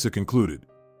 Tessa concluded.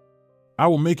 I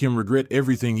will make him regret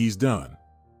everything he's done.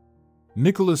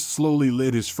 Nicholas slowly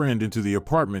led his friend into the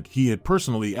apartment he had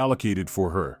personally allocated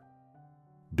for her.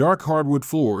 Dark hardwood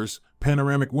floors,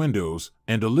 panoramic windows,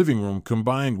 and a living room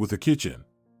combined with a kitchen.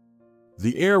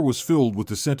 The air was filled with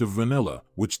the scent of vanilla,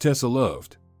 which Tessa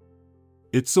loved.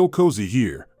 It's so cozy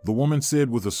here, the woman said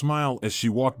with a smile as she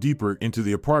walked deeper into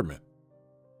the apartment.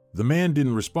 The man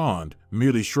didn't respond,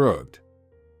 merely shrugged.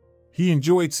 He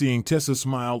enjoyed seeing Tessa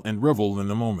smile and revel in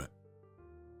the moment.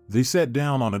 They sat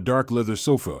down on a dark leather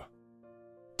sofa.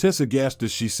 Tessa gasped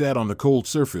as she sat on the cold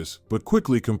surface, but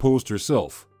quickly composed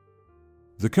herself.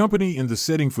 The company and the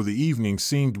setting for the evening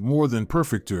seemed more than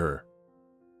perfect to her.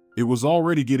 It was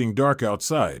already getting dark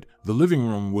outside, the living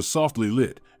room was softly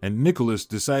lit, and Nicholas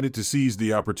decided to seize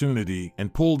the opportunity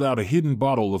and pulled out a hidden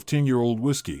bottle of 10-year-old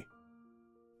whiskey.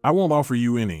 I won't offer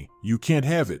you any, you can't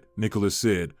have it, Nicholas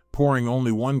said, pouring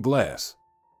only one glass.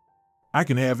 I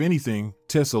can have anything,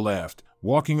 Tessa laughed,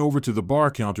 walking over to the bar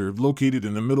counter located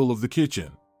in the middle of the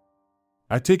kitchen.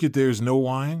 I take it there's no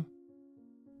wine?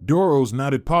 Doros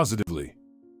nodded positively.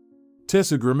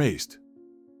 Tessa grimaced.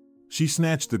 She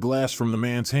snatched the glass from the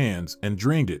man's hands and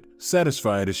drained it,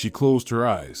 satisfied as she closed her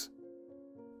eyes.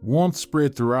 Warmth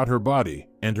spread throughout her body,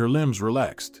 and her limbs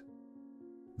relaxed.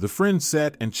 The friends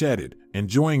sat and chatted,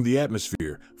 enjoying the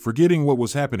atmosphere, forgetting what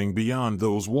was happening beyond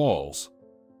those walls.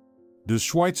 Does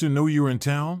Schweitzer know you're in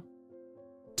town?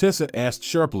 Tessa asked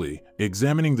sharply,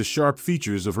 examining the sharp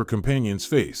features of her companion's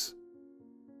face.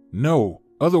 No,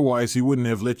 otherwise he wouldn't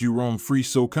have let you roam free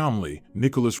so calmly,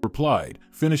 Nicholas replied,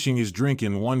 finishing his drink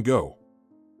in one go.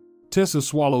 Tessa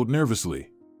swallowed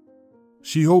nervously.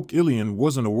 She hoped Ilian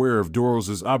wasn't aware of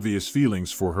Doros's obvious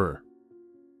feelings for her.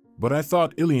 But I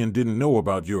thought Ilian didn't know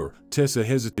about your, Tessa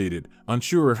hesitated,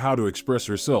 unsure how to express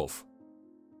herself.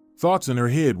 Thoughts in her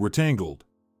head were tangled.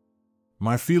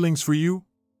 My feelings for you?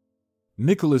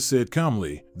 Nicholas said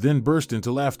calmly, then burst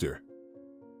into laughter.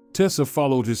 Tessa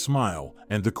followed his smile,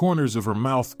 and the corners of her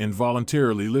mouth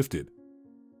involuntarily lifted.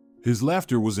 His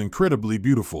laughter was incredibly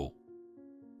beautiful.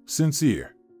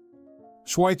 Sincere.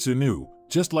 Schweitzer knew,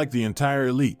 just like the entire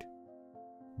elite.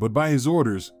 But by his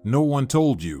orders, no one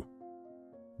told you.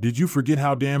 Did you forget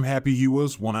how damn happy he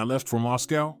was when I left for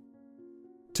Moscow?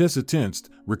 Tessa tensed,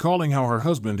 recalling how her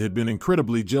husband had been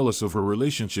incredibly jealous of her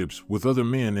relationships with other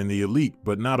men in the elite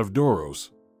but not of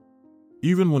Doros.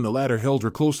 Even when the latter held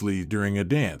her closely during a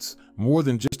dance, more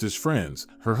than just as friends,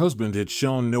 her husband had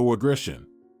shown no aggression.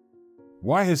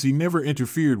 Why has he never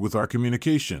interfered with our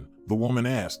communication? The woman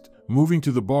asked, moving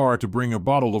to the bar to bring a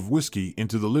bottle of whiskey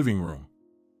into the living room.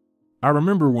 I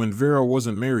remember when Vera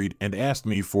wasn't married and asked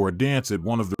me for a dance at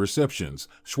one of the receptions,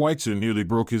 Schweitzer nearly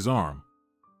broke his arm.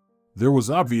 There was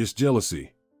obvious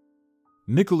jealousy.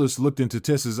 Nicholas looked into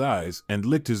Tessa's eyes and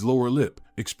licked his lower lip,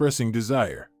 expressing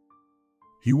desire.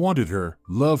 He wanted her,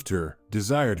 loved her,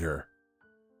 desired her.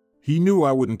 He knew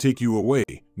I wouldn't take you away,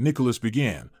 Nicholas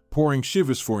began, pouring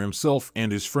shivers for himself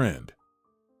and his friend.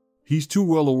 He's too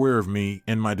well aware of me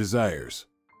and my desires.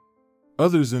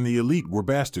 Others in the elite were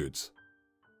bastards.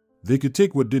 They could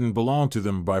take what didn't belong to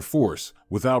them by force,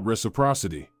 without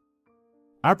reciprocity.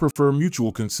 I prefer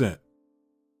mutual consent.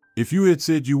 If you had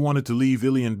said you wanted to leave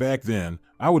Ilian back then,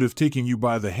 I would have taken you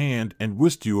by the hand and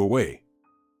whisked you away.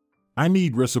 I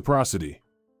need reciprocity.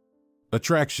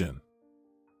 Attraction.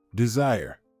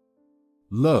 Desire.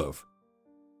 Love.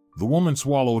 The woman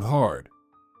swallowed hard.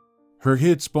 Her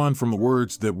head spun from the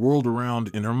words that whirled around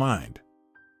in her mind.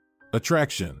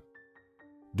 Attraction.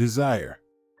 Desire.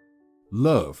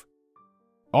 Love.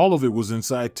 All of it was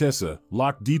inside Tessa,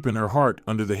 locked deep in her heart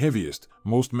under the heaviest,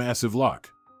 most massive lock.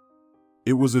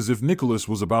 It was as if Nicholas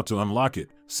was about to unlock it,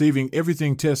 saving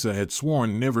everything Tessa had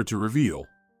sworn never to reveal.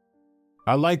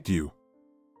 I liked you.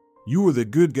 You were the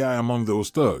good guy among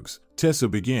those thugs, Tessa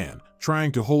began,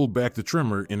 trying to hold back the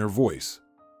tremor in her voice.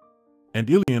 And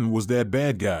Ilian was that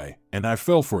bad guy, and I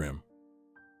fell for him.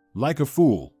 Like a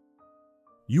fool.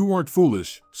 You weren't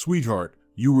foolish, sweetheart,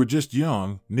 you were just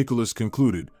young, Nicholas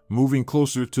concluded, moving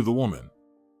closer to the woman.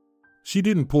 She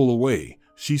didn't pull away,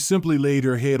 she simply laid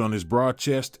her head on his broad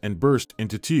chest and burst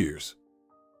into tears.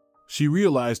 She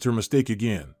realized her mistake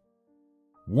again.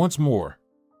 Once more.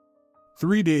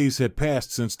 3 days had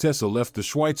passed since Tessa left the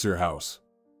Schweitzer house.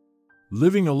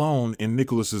 Living alone in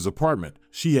Nicholas's apartment,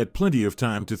 she had plenty of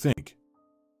time to think.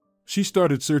 She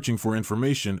started searching for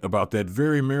information about that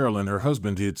very Marilyn her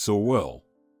husband hid so well.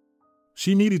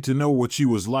 She needed to know what she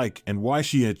was like and why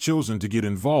she had chosen to get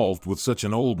involved with such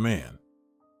an old man.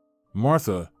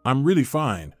 Martha, I'm really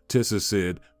fine, Tessa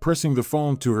said, pressing the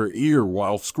phone to her ear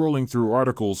while scrolling through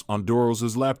articles on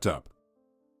Doros's laptop.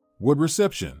 What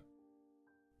reception?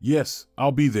 Yes,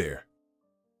 I'll be there.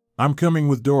 I'm coming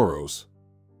with Doros.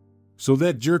 So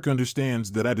that jerk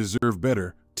understands that I deserve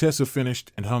better, Tessa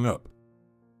finished and hung up.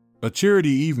 A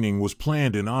charity evening was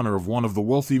planned in honor of one of the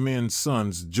wealthy men's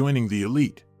sons joining the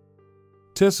elite.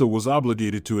 Tessa was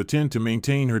obligated to attend to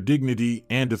maintain her dignity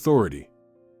and authority.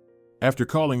 After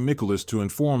calling Nicholas to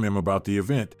inform him about the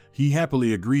event, he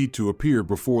happily agreed to appear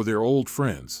before their old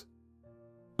friends.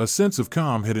 A sense of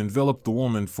calm had enveloped the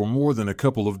woman for more than a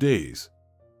couple of days.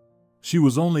 She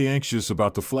was only anxious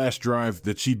about the flash drive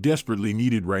that she desperately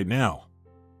needed right now.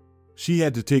 She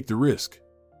had to take the risk.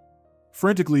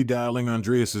 Frantically dialing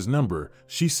Andreas's number,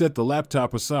 she set the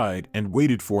laptop aside and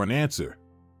waited for an answer.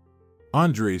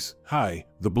 Andres, hi,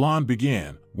 the blonde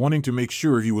began, wanting to make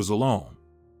sure he was alone.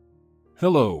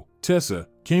 Hello, Tessa,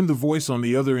 came the voice on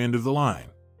the other end of the line.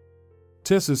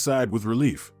 Tessa sighed with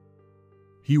relief.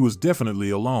 He was definitely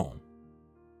alone.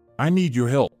 I need your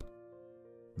help.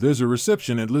 There's a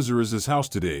reception at Lizarus's house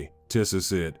today, Tessa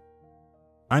said.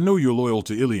 I know you're loyal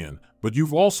to Ilian, but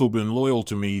you've also been loyal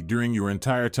to me during your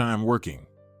entire time working.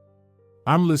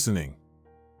 I'm listening.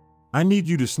 I need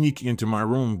you to sneak into my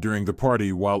room during the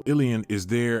party while Ilian is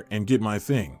there and get my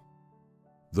thing.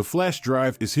 The flash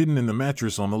drive is hidden in the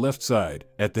mattress on the left side,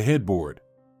 at the headboard.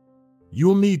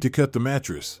 You'll need to cut the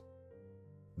mattress.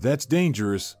 That's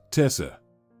dangerous, Tessa.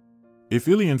 If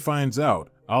Ilian finds out,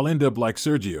 I'll end up like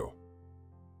Sergio.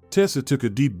 Tessa took a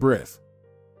deep breath.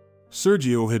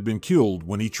 Sergio had been killed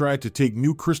when he tried to take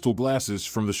new crystal glasses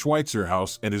from the Schweitzer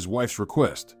house at his wife's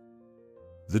request.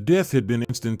 The death had been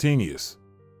instantaneous.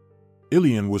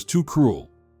 Ilian was too cruel.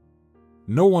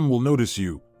 No one will notice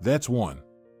you, that's one.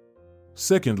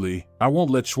 Secondly, I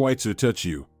won't let Schweitzer touch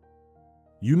you.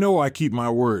 You know I keep my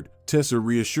word, Tessa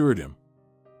reassured him.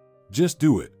 Just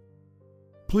do it.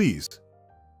 Please.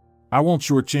 I won't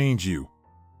shortchange you.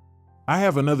 I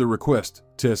have another request,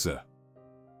 Tessa.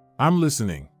 I'm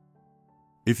listening.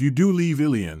 If you do leave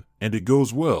Ilian, and it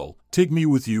goes well, take me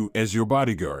with you as your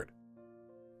bodyguard.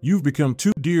 You've become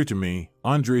too dear to me,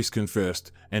 Andres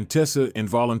confessed, and Tessa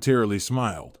involuntarily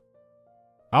smiled.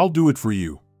 I'll do it for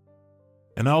you.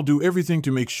 And I'll do everything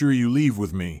to make sure you leave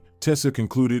with me, Tessa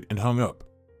concluded and hung up.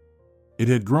 It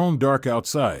had grown dark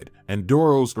outside, and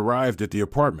Doros arrived at the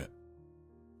apartment.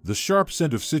 The sharp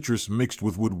scent of citrus mixed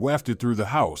with wood wafted through the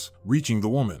house, reaching the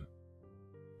woman.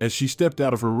 As she stepped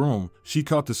out of her room, she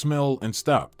caught the smell and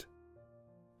stopped.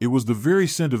 It was the very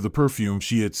scent of the perfume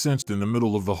she had sensed in the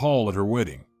middle of the hall at her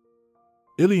wedding.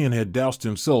 Ilian had doused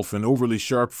himself in overly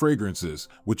sharp fragrances,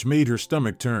 which made her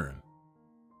stomach turn.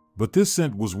 But this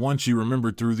scent was one she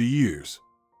remembered through the years.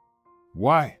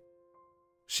 Why?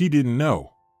 She didn't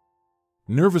know.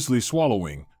 Nervously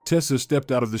swallowing, Tessa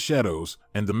stepped out of the shadows,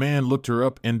 and the man looked her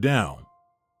up and down.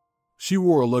 She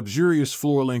wore a luxurious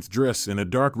floor-length dress in a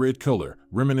dark red color,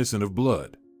 reminiscent of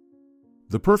blood.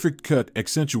 The perfect cut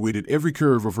accentuated every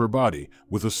curve of her body,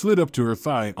 with a slit up to her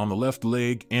thigh on the left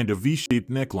leg and a V-shaped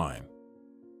neckline.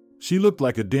 She looked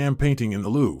like a damn painting in the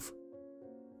Louvre.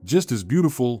 Just as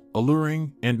beautiful,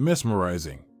 alluring, and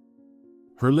mesmerizing.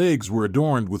 Her legs were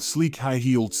adorned with sleek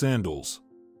high-heeled sandals.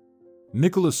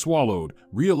 Nicholas swallowed,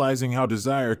 realizing how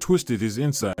desire twisted his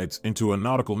insides into a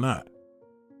nautical knot.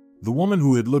 The woman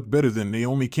who had looked better than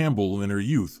Naomi Campbell in her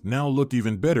youth now looked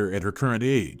even better at her current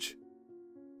age.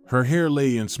 Her hair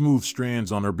lay in smooth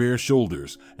strands on her bare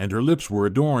shoulders, and her lips were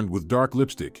adorned with dark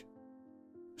lipstick.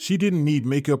 She didn't need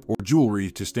makeup or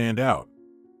jewelry to stand out.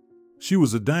 She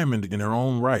was a diamond in her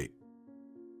own right.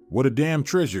 What a damn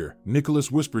treasure,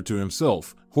 Nicholas whispered to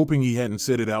himself, hoping he hadn't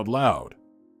said it out loud.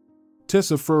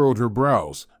 Tessa furrowed her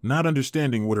brows, not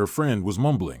understanding what her friend was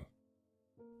mumbling.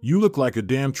 You look like a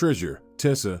damn treasure,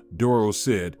 Tessa, Doros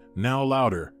said, now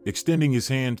louder, extending his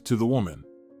hand to the woman.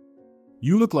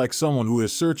 You look like someone who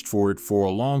has searched for it for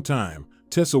a long time,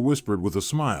 Tessa whispered with a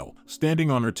smile, standing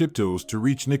on her tiptoes to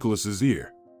reach Nicholas's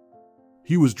ear.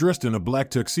 He was dressed in a black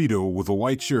tuxedo with a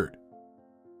white shirt.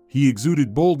 He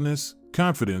exuded boldness,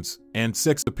 confidence, and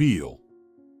sex appeal.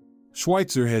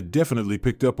 Schweitzer had definitely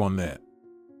picked up on that.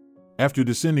 After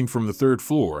descending from the third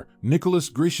floor, Nicholas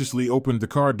graciously opened the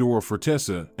car door for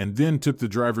Tessa and then took the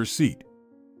driver's seat.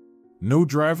 No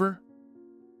driver?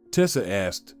 Tessa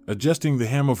asked, adjusting the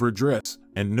hem of her dress,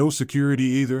 and no security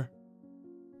either?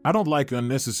 I don't like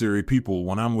unnecessary people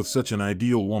when I'm with such an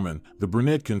ideal woman, the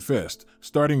brunette confessed,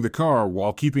 starting the car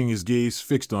while keeping his gaze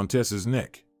fixed on Tessa's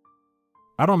neck.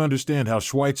 I don't understand how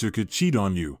Schweitzer could cheat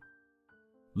on you.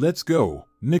 Let's go,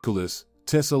 Nicholas,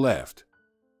 Tessa laughed.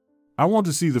 I want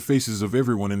to see the faces of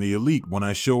everyone in the elite when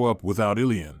I show up without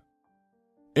Ilian.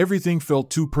 Everything felt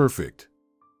too perfect.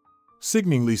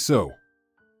 Sickeningly so.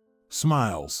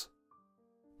 Smiles.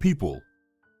 People.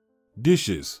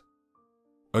 Dishes.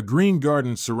 A green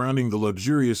garden surrounding the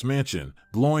luxurious mansion,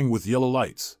 glowing with yellow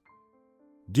lights.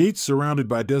 Gates surrounded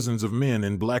by dozens of men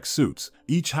in black suits,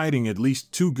 each hiding at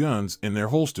least 2 guns in their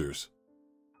holsters.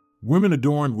 Women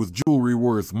adorned with jewelry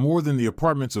worth more than the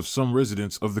apartments of some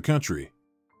residents of the country.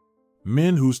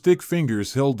 Men whose thick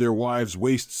fingers held their wives'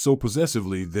 waists so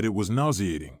possessively that it was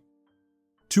nauseating.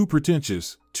 Too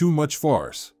pretentious, too much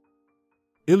farce.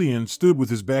 Ilian stood with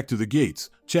his back to the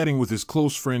gates, chatting with his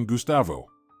close friend Gustavo.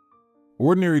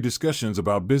 Ordinary discussions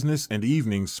about business and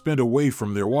evenings spent away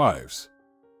from their wives.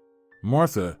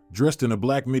 Martha, dressed in a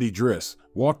black midi dress,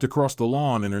 walked across the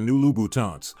lawn in her new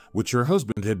Louboutins, which her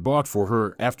husband had bought for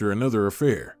her after another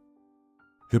affair.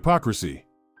 Hypocrisy.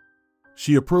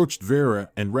 She approached Vera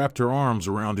and wrapped her arms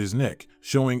around his neck,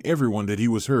 showing everyone that he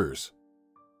was hers.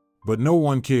 But no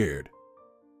one cared.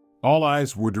 All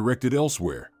eyes were directed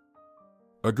elsewhere.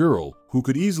 A girl, who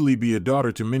could easily be a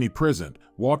daughter to many present,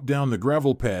 walked down the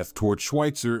gravel path toward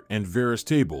Schweitzer and Vera's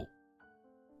table.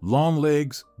 Long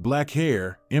legs, black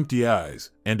hair, empty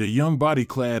eyes, and a young body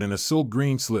clad in a silk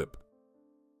green slip.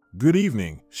 "Good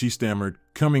evening," she stammered,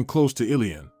 coming close to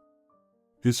Ilian.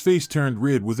 His face turned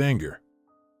red with anger.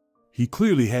 He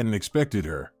clearly hadn't expected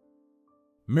her.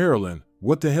 "Marilyn,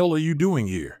 what the hell are you doing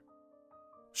here?"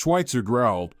 Schweitzer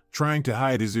growled, trying to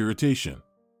hide his irritation.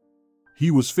 He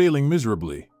was failing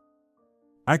miserably.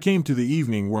 "I came to the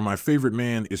evening where my favorite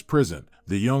man is present,"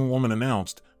 the young woman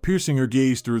announced, piercing her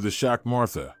gaze through the shocked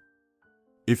Martha.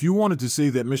 "If you wanted to say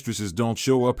that mistresses don't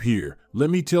show up here, let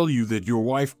me tell you that your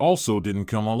wife also didn't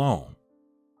come alone."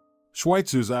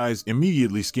 Schweitzer's eyes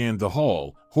immediately scanned the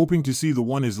hall, hoping to see the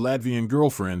one his Latvian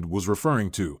girlfriend was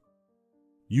referring to.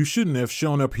 "You shouldn't have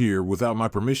shown up here without my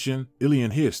permission,"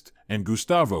 Ilian hissed, and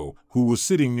Gustavo, who was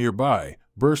sitting nearby,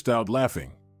 burst out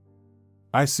laughing.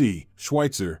 "I see,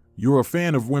 Schweitzer, you're a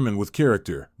fan of women with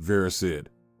character," Vera said.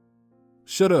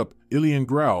 "Shut up," Ilian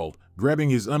growled, grabbing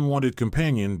his unwanted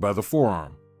companion by the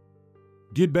forearm.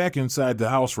 "Get back inside the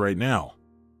house right now.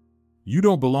 You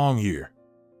don't belong here."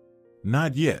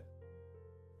 "Not yet."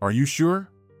 "Are you sure?"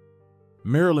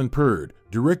 Marilyn purred,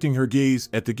 directing her gaze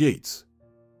at the gates.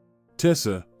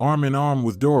 Tessa, arm in arm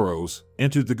with Doros,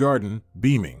 entered the garden,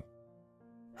 beaming.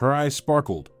 Her eyes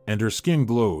sparkled, and her skin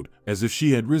glowed, as if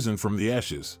she had risen from the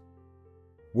ashes.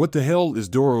 "What the hell is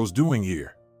Doros doing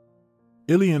here?"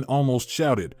 Ilian almost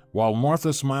shouted, while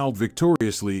Martha smiled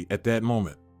victoriously at that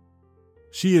moment.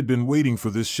 She had been waiting for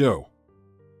this show.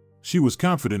 She was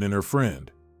confident in her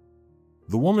friend.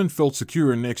 The woman felt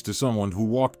secure next to someone who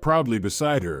walked proudly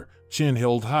beside her, chin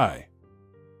held high.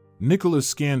 Nicholas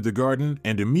scanned the garden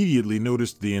and immediately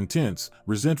noticed the intense,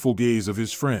 resentful gaze of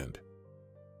his friend.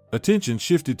 Attention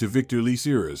shifted to Victor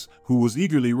Lisiras, who was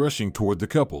eagerly rushing toward the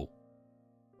couple.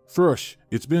 "Thrush,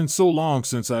 it's been so long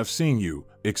since I've seen you,"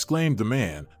 exclaimed the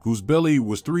man, whose belly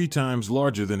was 3 times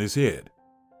larger than his head.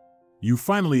 "You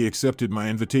finally accepted my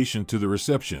invitation to the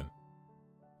reception."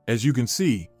 "As you can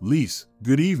see, Lise,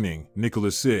 good evening,"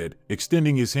 Nicholas said,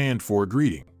 extending his hand for a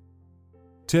greeting.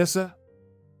 "Tessa?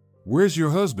 Where's your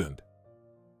husband?"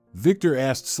 Victor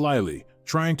asked slyly,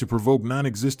 trying to provoke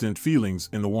non-existent feelings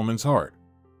in the woman's heart.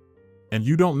 "And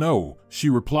you don't know," she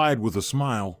replied with a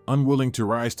smile, unwilling to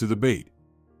rise to the bait.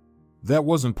 That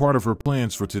wasn't part of her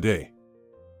plans for today.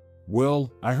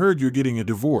 "Well, I heard you're getting a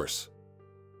divorce."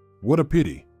 "What a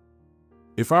pity.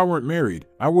 If I weren't married,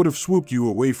 I would have swooped you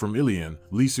away from Ilian,"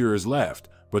 Lisiras laughed,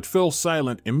 but fell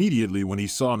silent immediately when he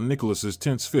saw Nicholas's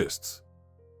tense fists.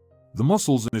 The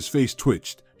muscles in his face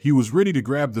twitched. He was ready to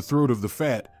grab the throat of the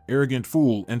fat, arrogant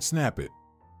fool and snap it.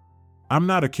 "I'm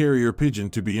not a carrier pigeon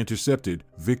to be intercepted,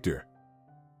 Victor."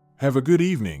 "Have a good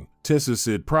evening," Tessa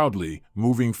said proudly,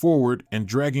 moving forward and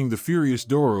dragging the furious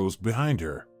Doros behind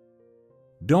her.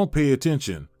 "Don't pay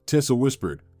attention," Tessa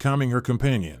whispered, calming her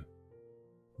companion.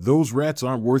 "Those rats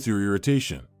aren't worth your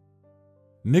irritation."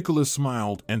 Nicholas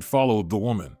smiled and followed the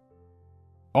woman.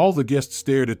 All the guests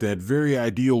stared at that very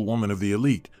ideal woman of the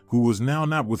elite, who was now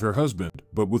not with her husband,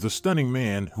 but with a stunning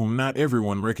man whom not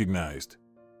everyone recognized.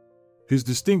 His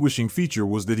distinguishing feature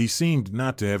was that he seemed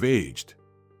not to have aged.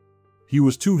 He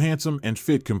was too handsome and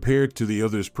fit compared to the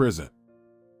others present.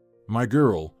 "My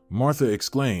girl," Martha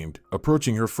exclaimed,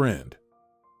 approaching her friend.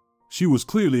 She was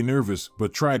clearly nervous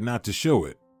but tried not to show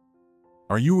it.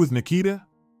 "Are you with Nikita?"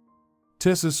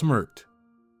 Tessa smirked.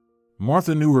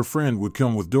 Martha knew her friend would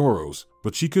come with Doros,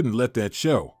 but she couldn't let that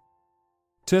show.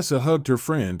 Tessa hugged her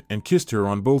friend and kissed her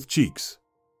on both cheeks.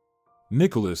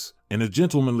 Nicholas, in a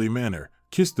gentlemanly manner,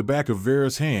 kissed the back of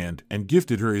Vera's hand and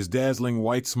gifted her his dazzling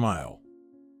white smile.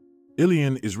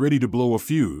 Ilian is ready to blow a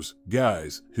fuse.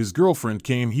 Guys, his girlfriend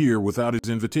came here without his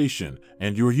invitation,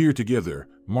 and you're here together,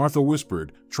 Martha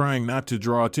whispered, trying not to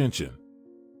draw attention.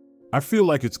 I feel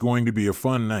like it's going to be a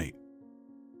fun night.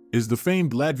 Is the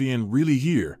famed Latvian really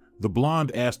here? The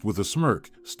blonde asked with a smirk,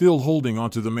 still holding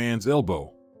onto the man's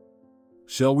elbow.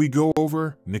 Shall we go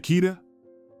over, Nikita?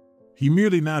 He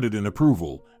merely nodded in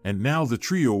approval, and now the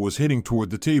trio was heading toward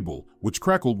the table, which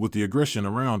crackled with the aggression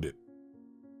around it.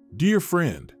 Dear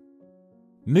friend,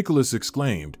 Nicholas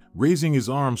exclaimed, raising his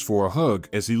arms for a hug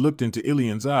as he looked into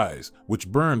Ilian's eyes, which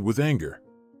burned with anger.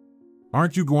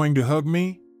 Aren't you going to hug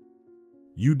me?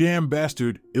 You damn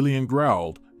bastard, Ilian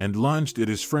growled, and lunged at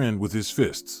his friend with his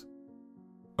fists.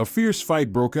 A fierce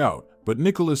fight broke out, but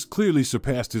Nicholas clearly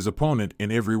surpassed his opponent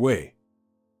in every way.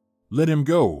 Let him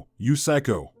go, you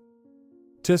psycho!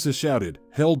 Tessa shouted,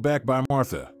 held back by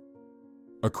Martha.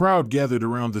 A crowd gathered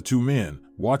around the two men,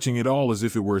 watching it all as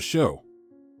if it were a show.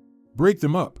 Break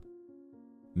them up.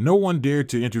 No one dared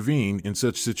to intervene in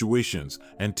such situations,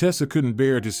 and Tessa couldn't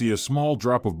bear to see a small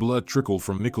drop of blood trickle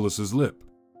from Nicholas's lip.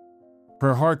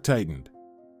 Her heart tightened.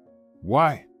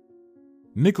 Why?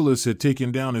 Nicholas had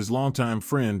taken down his longtime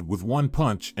friend with one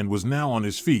punch and was now on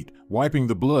his feet, wiping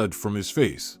the blood from his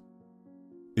face.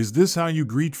 Is this how you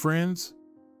greet friends?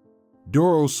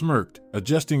 Doro smirked,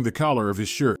 adjusting the collar of his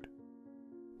shirt.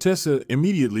 Tessa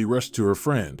immediately rushed to her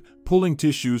friend, pulling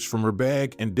tissues from her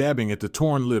bag and dabbing at the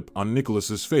torn lip on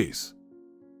Nicholas's face.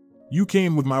 You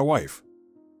came with my wife.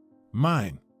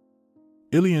 Mine.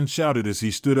 Ilian shouted as he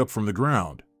stood up from the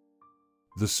ground.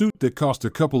 The suit that cost a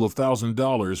couple of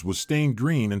 $1,000s was stained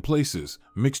green in places,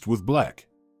 mixed with black.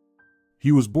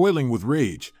 He was boiling with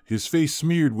rage, his face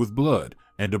smeared with blood,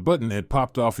 and a button had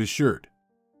popped off his shirt.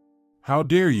 How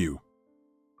dare you?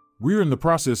 We're in the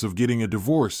process of getting a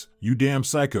divorce, you damn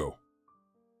psycho.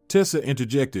 Tessa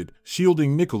interjected,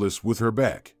 shielding Nicholas with her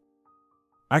back.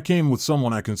 I came with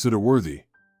someone I consider worthy.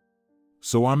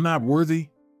 So I'm not worthy?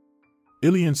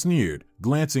 Ilian sneered,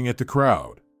 glancing at the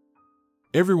crowd.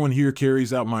 Everyone here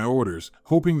carries out my orders,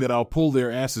 hoping that I'll pull their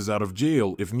asses out of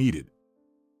jail if needed.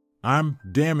 I'm,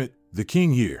 damn it, the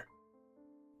king here.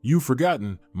 You've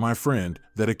forgotten, my friend,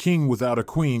 that a king without a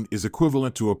queen is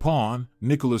equivalent to a pawn,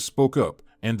 Nicholas spoke up,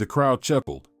 and the crowd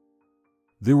chuckled.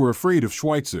 They were afraid of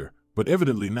Schweitzer, but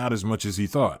evidently not as much as he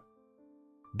thought.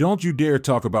 Don't you dare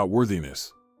talk about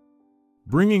worthiness.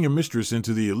 Bringing a mistress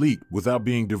into the elite without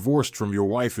being divorced from your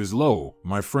wife is low,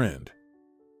 my friend.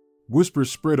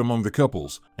 Whispers spread among the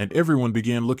couples, and everyone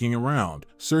began looking around,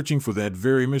 searching for that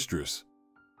very mistress.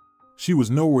 She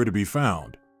was nowhere to be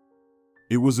found.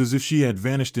 It was as if she had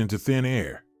vanished into thin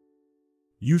air.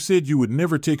 You said you would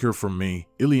never take her from me,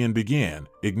 Ilian began,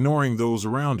 ignoring those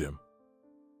around him.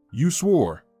 You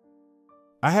swore.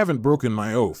 I haven't broken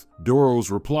my oath,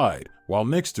 Doros replied, while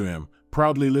next to him,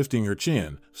 proudly lifting her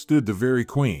chin, stood the very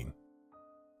queen.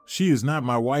 She is not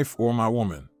my wife or my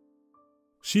woman.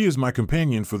 She is my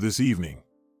companion for this evening.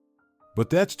 But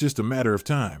that's just a matter of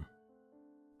time.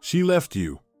 She left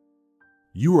you.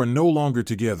 You are no longer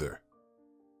together.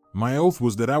 My oath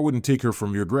was that I wouldn't take her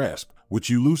from your grasp, which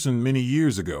you loosened many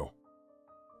years ago.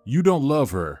 You don't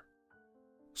love her.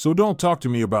 So don't talk to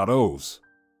me about oaths.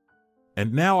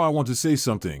 And now I want to say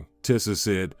something, Tessa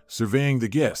said, surveying the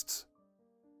guests.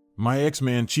 My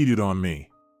ex-man cheated on me.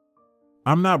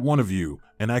 I'm not one of you,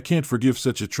 and I can't forgive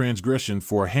such a transgression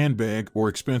for a handbag or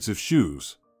expensive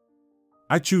shoes.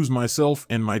 I choose myself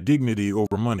and my dignity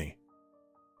over money.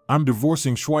 I'm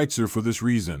divorcing Schweitzer for this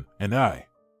reason, and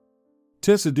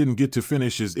Tessa didn't get to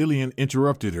finish as Ilian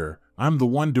interrupted her. I'm the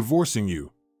one divorcing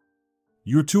you.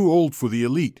 You're too old for the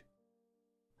elite.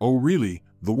 Oh really?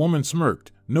 The woman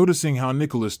smirked, noticing how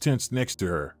Nicholas tensed next to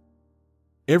her.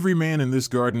 Every man in this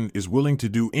garden is willing to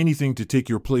do anything to take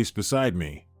your place beside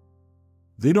me.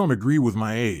 They don't agree with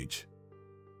my age.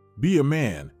 Be a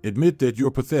man, admit that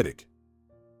you're pathetic.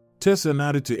 Tessa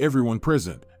nodded to everyone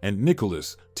present, and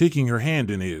Nicholas, taking her hand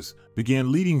in his,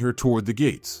 began leading her toward the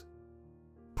gates.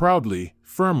 Proudly,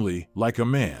 firmly, like a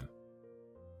man.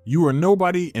 You are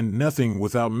nobody and nothing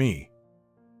without me.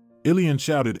 Ilian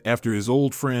shouted after his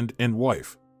old friend and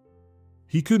wife.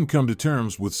 He couldn't come to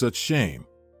terms with such shame.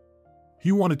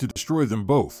 He wanted to destroy them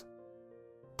both.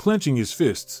 Clenching his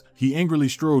fists, he angrily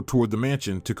strode toward the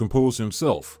mansion to compose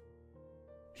himself.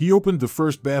 He opened the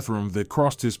first bathroom that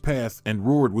crossed his path and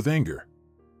roared with anger.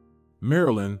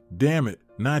 Marilyn, damn it,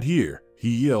 not here, he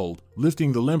yelled,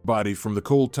 lifting the limp body from the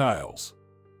cold tiles.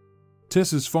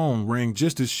 Tessa's phone rang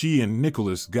just as she and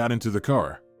Nicholas got into the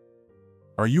car.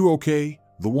 Are you okay?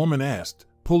 The woman asked,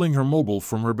 pulling her mobile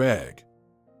from her bag.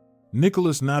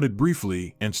 Nicholas nodded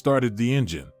briefly and started the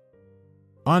engine.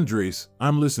 Andres,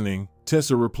 I'm listening,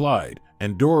 Tessa replied,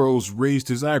 and Doros raised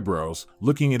his eyebrows,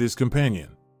 looking at his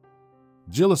companion.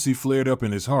 Jealousy flared up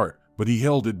in his heart, but he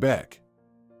held it back.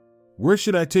 "Where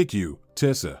should I take you,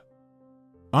 Tessa?"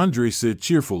 Andres said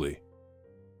cheerfully.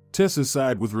 Tessa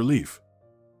sighed with relief.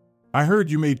 "I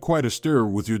heard you made quite a stir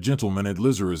with your gentleman at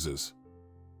Lizaraz's."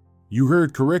 "You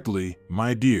heard correctly,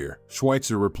 my dear,"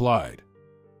 Schweitzer replied.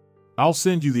 "I'll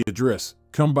send you the address.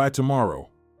 Come by tomorrow.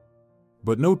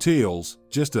 But no tales,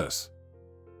 just us.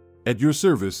 At your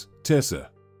service,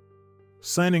 Tessa."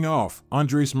 Signing off,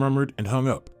 Andres murmured and hung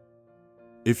up.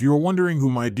 "If you're wondering who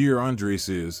my dear Andres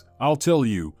is, I'll tell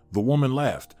you," the woman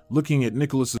laughed, looking at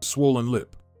Nicholas's swollen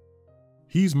lip.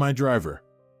 "He's my driver.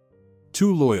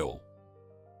 Too loyal."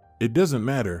 "It doesn't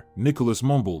matter," Nicholas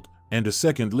mumbled, and a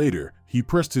second later, he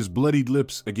pressed his bloodied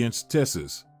lips against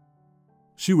Tessa's.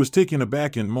 She was taken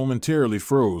aback and momentarily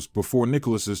froze before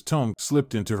Nicholas's tongue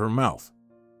slipped into her mouth.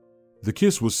 The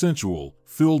kiss was sensual,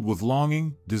 filled with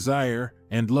longing, desire,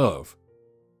 and love.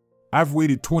 "I've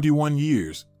waited 21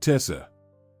 years, Tessa."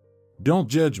 "Don't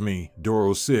judge me,"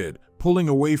 Doros said, pulling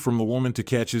away from the woman to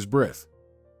catch his breath.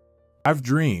 "I've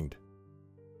dreamed."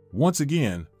 Once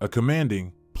again, a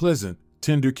commanding, pleasant,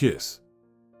 tender kiss.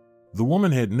 The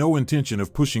woman had no intention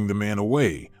of pushing the man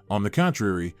away. On the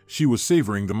contrary, she was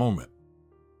savoring the moment.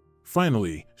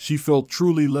 Finally, she felt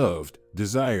truly loved,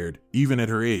 desired, even at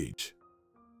her age.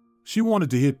 She wanted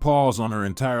to hit pause on her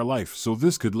entire life so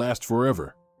this could last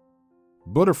forever.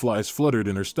 Butterflies fluttered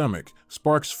in her stomach,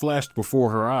 sparks flashed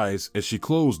before her eyes as she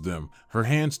closed them, her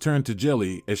hands turned to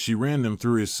jelly as she ran them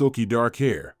through his silky dark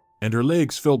hair, and her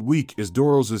legs felt weak as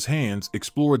Doros's hands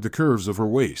explored the curves of her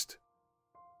waist.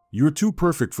 "You're too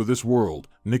perfect for this world,"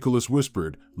 Nicholas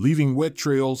whispered, leaving wet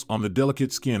trails on the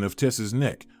delicate skin of Tessa's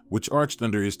neck, which arched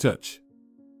under his touch.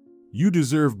 "You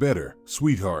deserve better,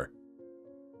 sweetheart."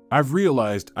 "I've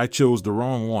realized I chose the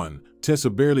wrong one," Tessa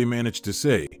barely managed to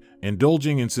say,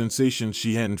 indulging in sensations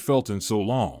she hadn't felt in so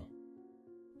long.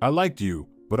 "I liked you,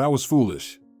 but I was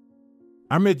foolish.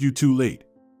 I met you too late."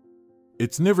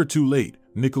 "It's never too late,"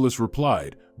 Nicholas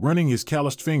replied, running his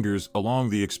calloused fingers along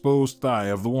the exposed thigh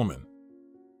of the woman.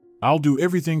 "I'll do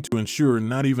everything to ensure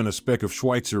not even a speck of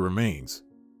Schweitzer remains."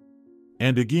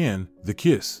 And again, the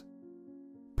kiss.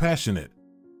 Passionate.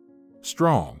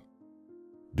 Strong.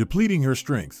 Depleting her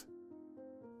strength.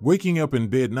 Waking up in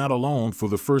bed not alone for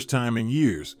the first time in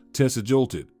years, Tessa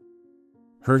jolted.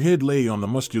 Her head lay on the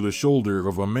muscular shoulder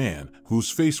of a man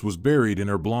whose face was buried in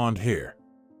her blonde hair.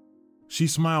 She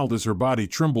smiled as her body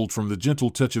trembled from the gentle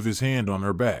touch of his hand on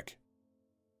her back.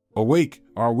 "Awake,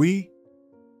 are we?"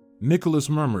 Nicholas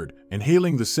murmured,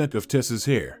 inhaling the scent of Tessa's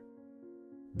hair.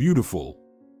 "Beautiful."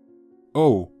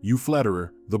 "Oh, you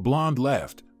flatterer," the blonde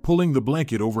laughed, pulling the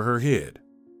blanket over her head.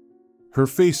 Her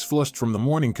face flushed from the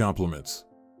morning compliments.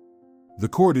 "The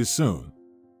court is soon."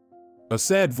 A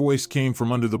sad voice came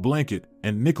from under the blanket,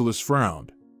 and Nicholas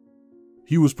frowned.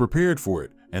 He was prepared for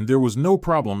it, and there was no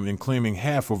problem in claiming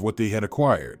half of what they had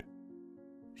acquired.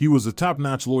 He was a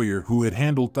top-notch lawyer who had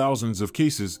handled thousands of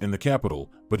cases in the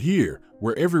capital, but here,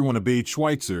 where everyone obeyed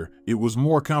Schweitzer, it was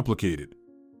more complicated.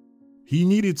 He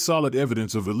needed solid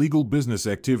evidence of illegal business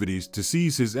activities to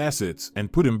seize his assets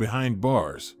and put him behind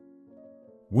bars.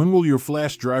 "When will your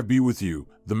flash drive be with you?"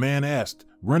 the man asked,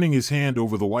 running his hand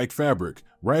over the white fabric,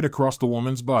 right across the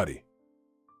woman's body.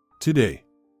 "Today."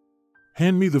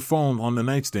 "Hand me the phone on the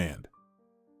nightstand."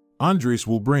 "Andres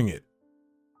will bring it."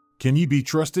 "Can he be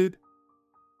trusted?"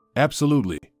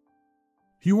 "Absolutely.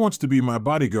 He wants to be my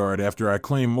bodyguard after I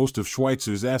claim most of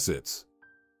Schweitzer's assets."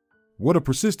 "What a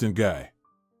persistent guy.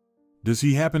 Does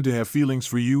he happen to have feelings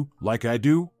for you, like I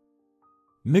do?"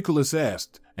 Nicholas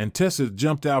asked, and Tessa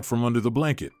jumped out from under the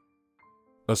blanket.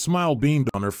 A smile beamed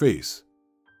on her face.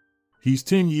 "He's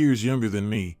 10 years younger than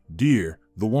me, dear,"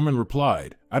 the woman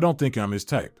replied. "I don't think I'm his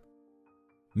type."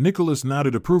 Nicholas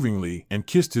nodded approvingly and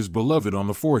kissed his beloved on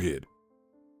the forehead.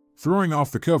 Throwing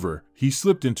off the cover, he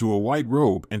slipped into a white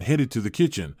robe and headed to the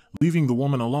kitchen, leaving the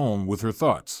woman alone with her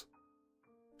thoughts.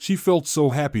 She felt so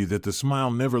happy that the smile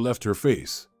never left her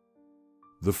face.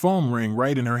 The phone rang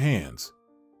right in her hands.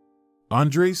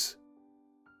 "Andres?"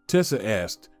 Tessa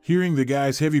asked, hearing the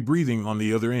guy's heavy breathing on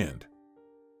the other end.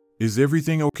 "Is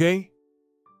everything okay?"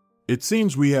 "It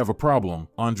seems we have a problem,"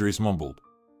 Andres mumbled.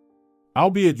 "I'll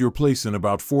be at your place in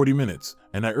about 40 minutes,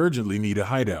 and I urgently need a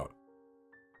hideout."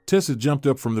 Tessa jumped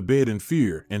up from the bed in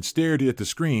fear and stared at the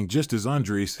screen just as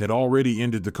Andres had already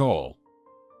ended the call.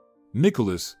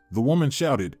 "Nicholas," the woman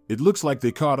shouted, "it looks like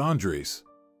they caught Andres."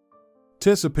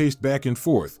 Tessa paced back and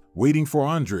forth, waiting for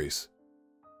Andres.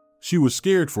 She was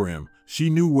scared for him. She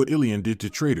knew what Ilian did to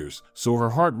traitors, so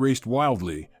her heart raced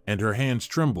wildly, and her hands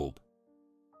trembled.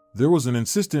 There was an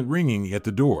insistent ringing at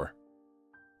the door.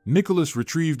 Nicholas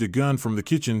retrieved a gun from the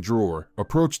kitchen drawer,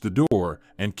 approached the door,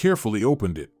 and carefully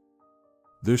opened it.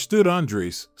 There stood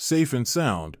Andres, safe and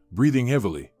sound, breathing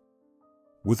heavily.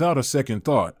 Without a second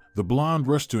thought, the blonde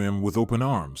rushed to him with open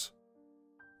arms.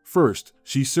 First,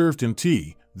 she served him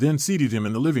tea, then seated him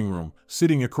in the living room,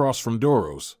 sitting across from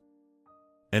Doros.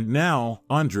 "And now,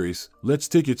 Andres, let's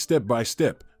take it step by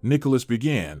step," Nicholas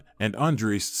began, and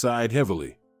Andres sighed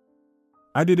heavily.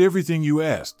 "I did everything you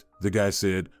asked," the guy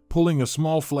said, pulling a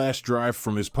small flash drive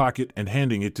from his pocket and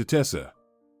handing it to Tessa.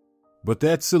 "But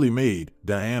that silly maid,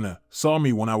 Diana, saw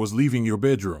me when I was leaving your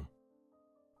bedroom.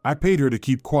 I paid her to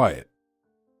keep quiet.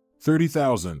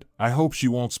 30,000, I hope she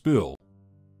won't spill.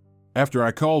 After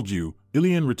I called you,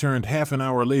 Ilian returned half an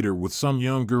hour later with some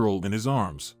young girl in his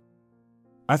arms.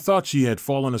 I thought she had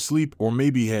fallen asleep or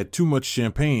maybe had too much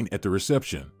champagne at the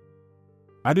reception.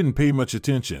 I didn't pay much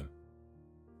attention.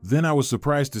 Then I was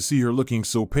surprised to see her looking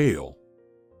so pale.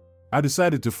 I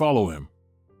decided to follow him.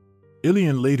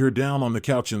 Ilian laid her down on the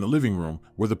couch in the living room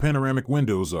where the panoramic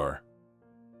windows are.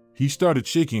 He started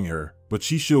shaking her, but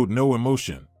she showed no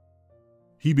emotion.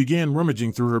 He began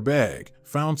rummaging through her bag,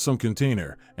 found some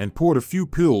container, and poured a few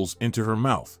pills into her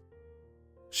mouth.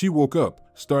 She woke up,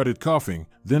 started coughing,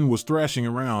 then was thrashing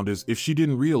around as if she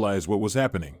didn't realize what was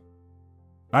happening.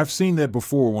 I've seen that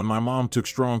before when my mom took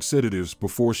strong sedatives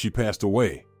before she passed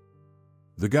away.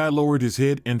 The guy lowered his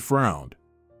head and frowned.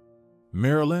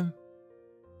 Marilyn?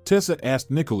 Tessa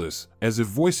asked Nicholas, as if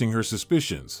voicing her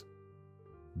suspicions.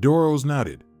 Doros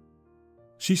nodded.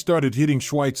 She started hitting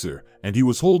Schweitzer, and he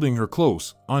was holding her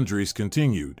close, Andres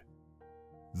continued.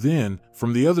 Then,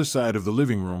 from the other side of the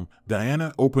living room,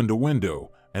 Diana opened a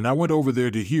window, and I went over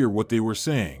there to hear what they were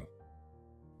saying.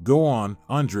 Go on,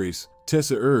 Andres,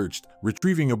 Tessa urged,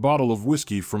 retrieving a bottle of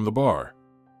whiskey from the bar.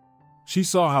 She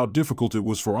saw how difficult it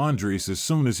was for Andres as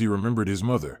soon as he remembered his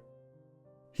mother.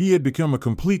 He had become a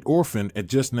complete orphan at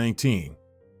just 19.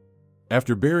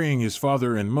 After burying his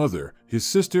father and mother, his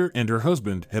sister and her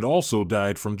husband had also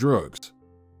died from drugs.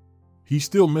 He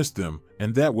still missed them,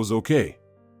 and that was okay.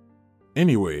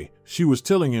 Anyway, she was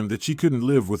telling him that she couldn't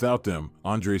live without them,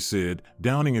 Andres said,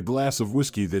 downing a glass of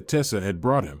whiskey that Tessa had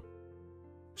brought him.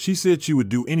 She said she would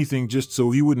do anything just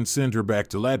so he wouldn't send her back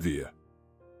to Latvia.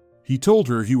 He told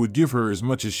her he would give her as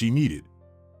much as she needed.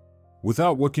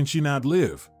 Without what can she not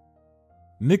live?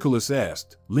 Nicholas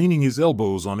asked, leaning his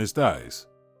elbows on his thighs.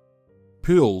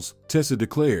 Pills, Tessa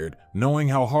declared, knowing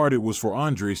how hard it was for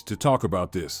Andres to talk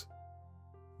about this.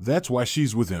 That's why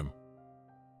she's with him.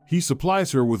 He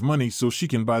supplies her with money so she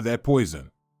can buy that poison.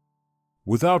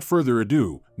 Without further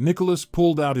ado, Nicholas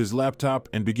pulled out his laptop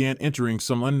and began entering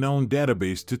some unknown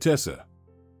database to Tessa.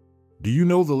 Do you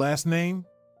know the last name?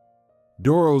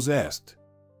 Doros asked.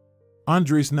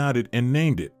 Andres nodded and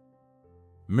named it.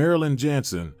 Marilyn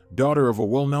Jansen, daughter of a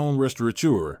well-known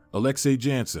restaurateur, Alexei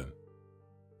Jansen.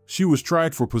 She was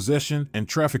tried for possession and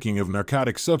trafficking of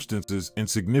narcotic substances in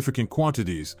significant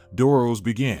quantities, Doros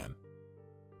began.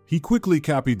 He quickly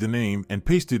copied the name and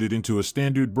pasted it into a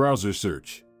standard browser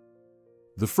search.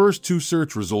 The first 2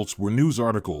 search results were news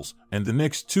articles, and the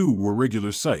next 2 were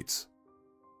regular sites.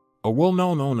 A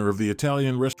well-known owner of the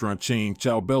Italian restaurant chain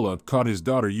Ciao Bella caught his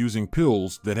daughter using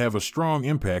pills that have a strong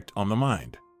impact on the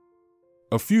mind.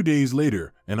 A few days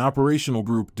later, an operational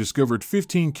group discovered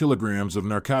 15 kilograms of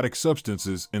narcotic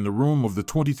substances in the room of the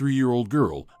 23-year-old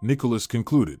girl, Nicholas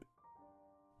concluded.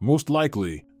 Most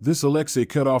likely, this Alexei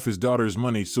cut off his daughter's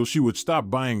money so she would stop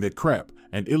buying that crap,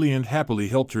 and Ilian happily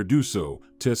helped her do so,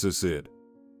 Tessa said.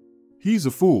 He's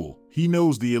a fool, he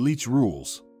knows the elite's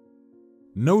rules.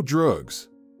 No drugs.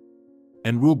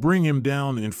 And we'll bring him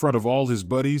down in front of all his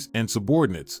buddies and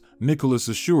subordinates, Nicholas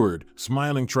assured,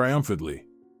 smiling triumphantly.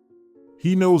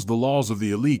 He knows the laws of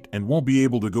the elite and won't be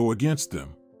able to go against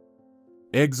them.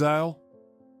 Exile?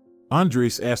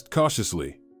 Andres asked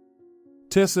cautiously.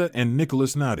 Tessa and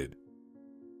Nicholas nodded.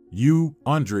 You,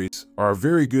 Andres, are a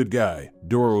very good guy,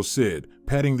 Doros said,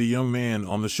 patting the young man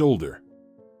on the shoulder.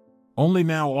 Only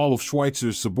now all of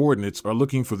Schweitzer's subordinates are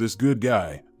looking for this good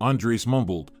guy, Andres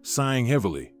mumbled, sighing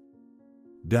heavily.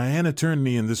 Diana turned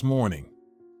me in this morning.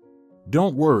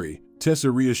 Don't worry,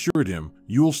 Tessa reassured him,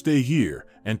 you'll stay here,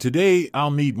 and today I'll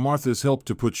need Martha's help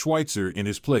to put Schweitzer in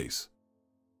his place.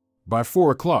 By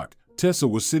 4 o'clock, Tessa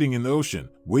was sitting in the ocean,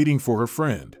 waiting for her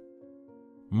friend.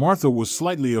 Martha was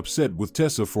slightly upset with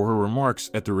Tessa for her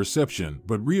remarks at the reception,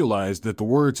 but realized that the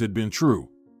words had been true.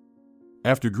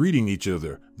 After greeting each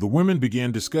other, the women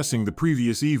began discussing the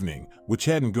previous evening, which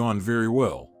hadn't gone very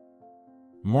well.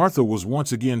 Martha was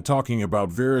once again talking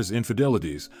about Vera's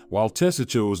infidelities, while Tessa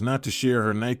chose not to share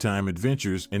her nighttime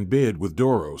adventures in bed with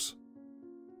Doros.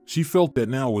 She felt that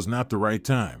now was not the right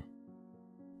time.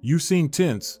 You seem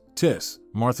tense, Tess,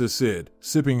 Martha said,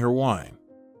 sipping her wine.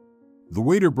 The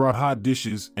waiter brought hot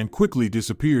dishes and quickly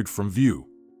disappeared from view.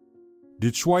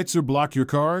 Did Schweitzer block your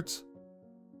cards?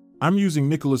 I'm using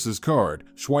Nicholas's card,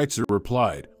 Schweitzer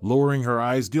replied, lowering her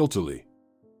eyes guiltily.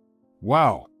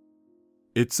 Wow.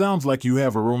 It sounds like you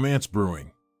have a romance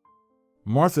brewing,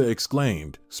 Martha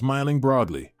exclaimed, smiling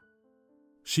broadly.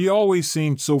 She always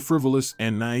seemed so frivolous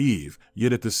and naive,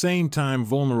 yet at the same time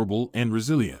vulnerable and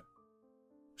resilient.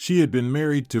 She had been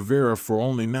married to Vera for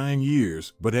only 9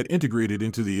 years, but had integrated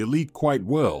into the elite quite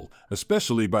well,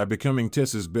 especially by becoming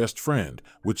Tessa's best friend,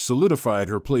 which solidified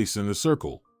her place in the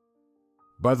circle.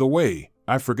 By the way,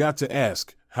 I forgot to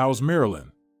ask, how's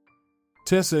Marilyn?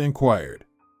 Tessa inquired.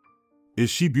 Is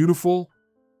she beautiful?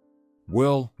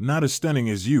 Well, not as stunning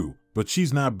as you, but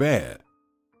she's not bad.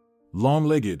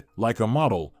 Long-legged, like a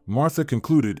model, Martha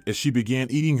concluded as she began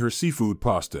eating her seafood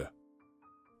pasta.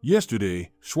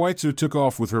 Yesterday, Schweitzer took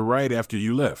off with her right after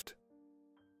you left.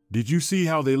 Did you see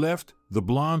how they left? The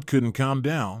blonde couldn't calm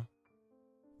down.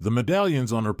 The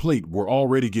medallions on her plate were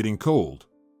already getting cold.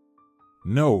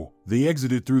 No, they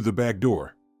exited through the back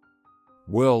door.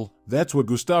 Well, that's what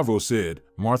Gustavo said,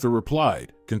 Martha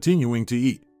replied, continuing to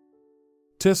eat.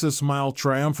 Tessa smiled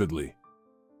triumphantly.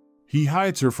 He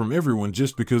hides her from everyone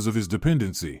just because of his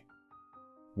dependency.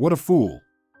 What a fool.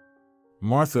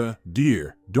 Martha,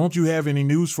 dear, don't you have any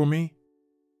news for me?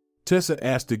 Tessa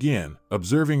asked again,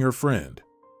 observing her friend.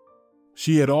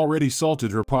 She had already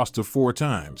salted her pasta 4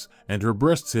 times, and her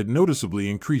breasts had noticeably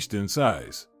increased in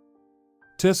size.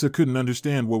 Tessa couldn't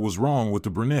understand what was wrong with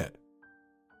the brunette.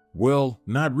 Well,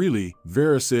 not really,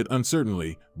 Vera said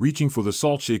uncertainly, reaching for the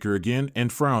salt shaker again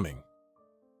and frowning.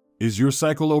 Is your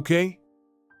cycle okay?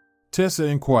 Tessa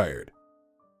inquired.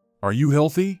 Are you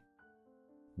healthy?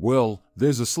 Well,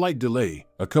 there's a slight delay,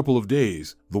 a couple of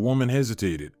days, the woman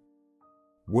hesitated.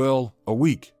 Well, a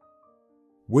week.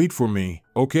 Wait for me,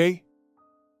 okay?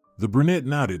 The brunette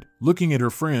nodded, looking at her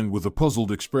friend with a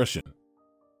puzzled expression.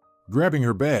 Grabbing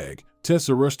her bag,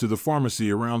 Tessa rushed to the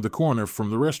pharmacy around the corner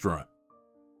from the restaurant.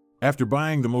 After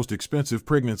buying the most expensive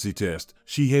pregnancy test,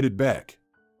 she headed back.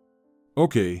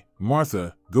 Okay,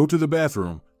 Martha, go to the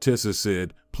bathroom, Tessa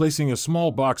said, placing a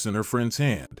small box in her friend's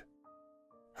hand.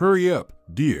 Hurry up,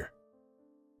 dear.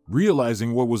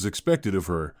 Realizing what was expected of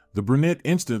her, the brunette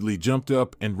instantly jumped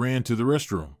up and ran to the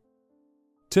restroom.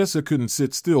 Tessa couldn't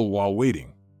sit still while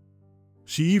waiting.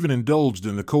 She even indulged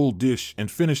in the cold dish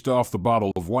and finished off the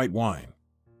bottle of white wine.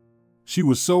 She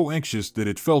was so anxious that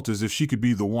it felt as if she could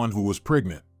be the one who was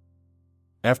pregnant.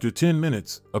 After 10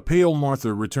 minutes, a pale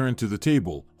Martha returned to the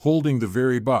table, holding the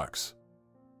very box.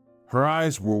 Her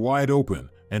eyes were wide open,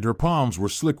 and her palms were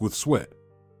slick with sweat.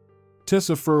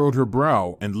 Tessa furrowed her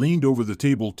brow and leaned over the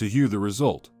table to hear the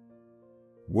result.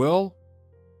 Well?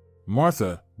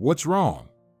 Martha, what's wrong?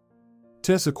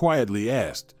 Tessa quietly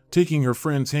asked, taking her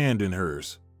friend's hand in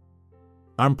hers.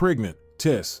 I'm pregnant,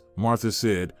 Tess, Martha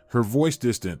said, her voice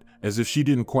distant, as if she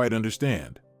didn't quite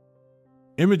understand.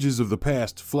 Images of the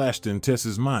past flashed in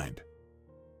Tessa's mind.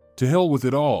 To hell with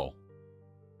it all,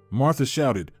 Martha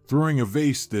shouted, throwing a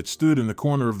vase that stood in the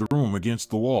corner of the room against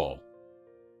the wall.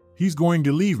 He's going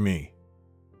to leave me.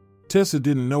 Tessa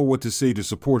didn't know what to say to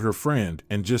support her friend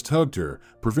and just hugged her,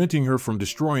 preventing her from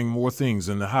destroying more things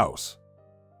in the house.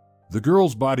 The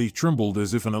girl's body trembled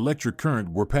as if an electric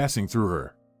current were passing through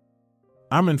her.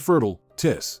 I'm infertile,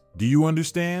 Tess, do you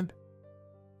understand?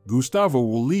 Gustavo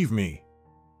will leave me.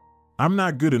 I'm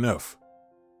not good enough.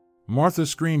 Martha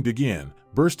screamed again,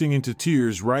 bursting into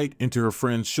tears right into her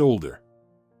friend's shoulder.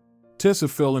 Tessa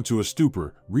fell into a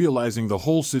stupor, realizing the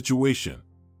whole situation.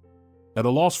 At a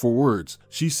loss for words,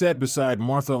 she sat beside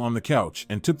Martha on the couch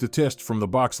and took the test from the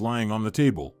box lying on the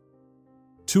table.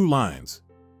 2 lines.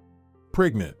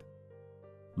 Pregnant.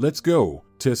 Let's go,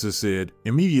 Tessa said,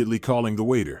 immediately calling the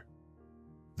waiter.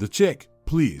 The check,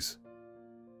 please.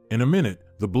 In a minute,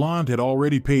 the blonde had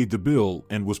already paid the bill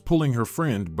and was pulling her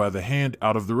friend by the hand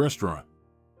out of the restaurant.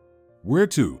 Where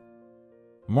to?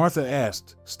 Martha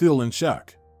asked, still in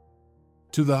shock.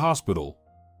 To the hospital.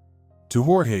 To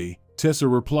Jorge, Tessa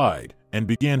replied, and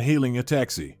began hailing a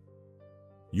taxi.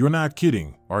 You're not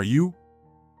kidding, are you?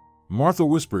 Martha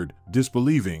whispered,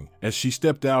 disbelieving, as she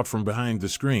stepped out from behind the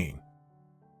screen.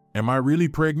 Am I really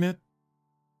pregnant?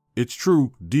 It's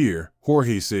true, dear,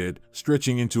 Jorge said,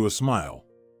 stretching into a smile.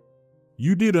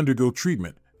 You did undergo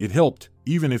treatment, it helped,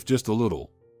 even if just a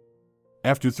little.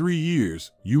 After 3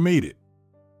 years, you made it.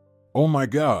 Oh my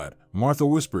God, Martha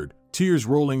whispered, tears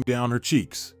rolling down her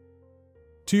cheeks.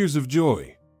 Tears of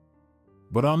joy.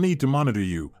 But I'll need to monitor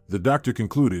you, the doctor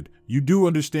concluded. You do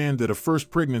understand that a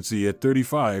first pregnancy at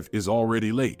 35 is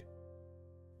already late.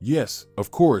 Yes,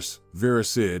 of course, Vera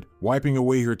said, wiping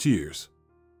away her tears.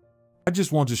 I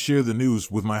just want to share the news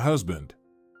with my husband.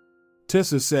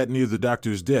 Tessa sat near the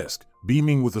doctor's desk,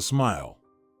 beaming with a smile.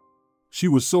 She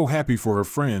was so happy for her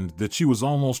friend that she was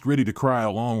almost ready to cry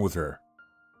along with her.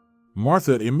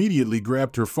 Martha immediately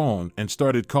grabbed her phone and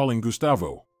started calling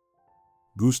Gustavo.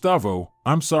 Gustavo,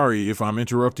 I'm sorry if I'm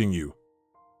interrupting you.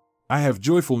 I have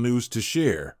joyful news to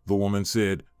share, the woman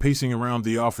said, pacing around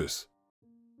the office.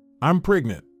 I'm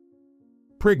pregnant.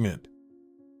 Pregnant.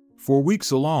 4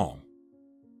 weeks along.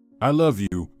 I love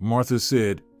you, Martha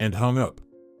said, and hung up.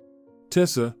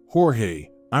 Tessa, Jorge,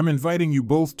 I'm inviting you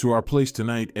both to our place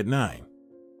tonight at 9.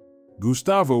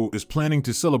 Gustavo is planning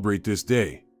to celebrate this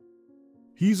day.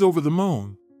 He's over the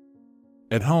moon.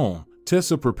 At home,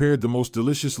 Tessa prepared the most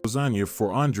delicious lasagna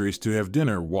for Andres to have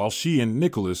dinner while she and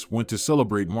Nicholas went to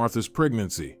celebrate Martha's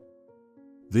pregnancy.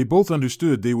 They both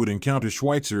understood they would encounter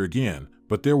Schweitzer again,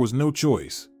 but there was no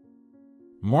choice.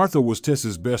 Martha was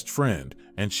Tessa's best friend,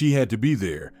 and she had to be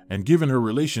there, and given her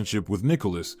relationship with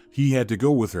Nicholas, he had to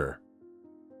go with her.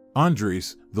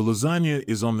 Andres, the lasagna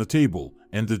is on the table,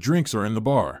 and the drinks are in the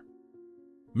bar.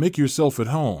 Make yourself at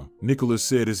home, Nicholas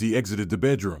said as he exited the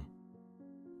bedroom.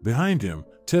 Behind him,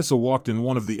 Tessa walked in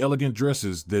one of the elegant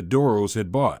dresses that Doros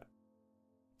had bought.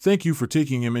 Thank you for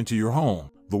taking him into your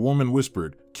home, the woman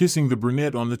whispered, kissing the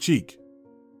brunette on the cheek.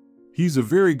 He's a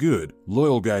very good,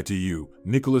 loyal guy to you,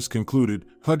 Nicholas concluded,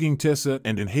 hugging Tessa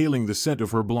and inhaling the scent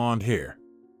of her blonde hair.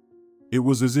 It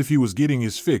was as if he was getting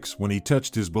his fix when he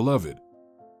touched his beloved.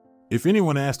 If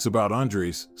anyone asks about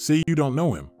Andres, say you don't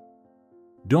know him.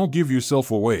 Don't give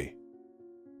yourself away.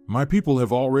 My people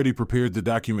have already prepared the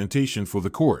documentation for the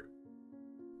court.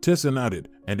 Tessa nodded,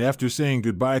 and after saying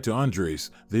goodbye to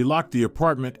Andres, they locked the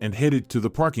apartment and headed to the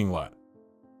parking lot.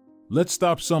 Let's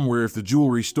stop somewhere if the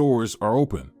jewelry stores are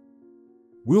open.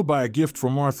 We'll buy a gift for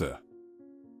Martha.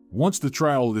 Once the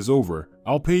trial is over,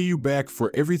 I'll pay you back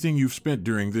for everything you've spent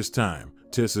during this time,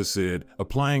 Tessa said,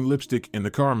 applying lipstick in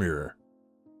the car mirror.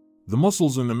 The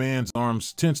muscles in the man's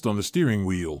arms tensed on the steering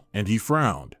wheel, and he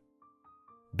frowned.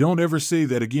 Don't ever say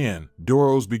that again,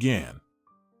 Doros began.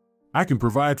 I can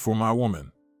provide for my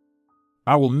woman.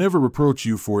 I will never reproach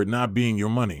you for it not being your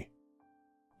money.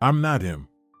 I'm not him.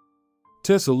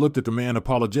 Tessa looked at the man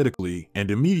apologetically and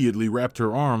immediately wrapped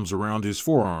her arms around his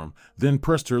forearm, then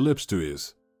pressed her lips to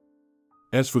his.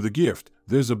 As for the gift,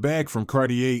 there's a bag from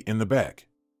Cartier in the back.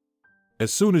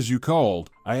 As soon as you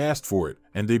called, I asked for it,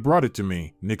 and they brought it to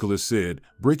me, Nicholas said,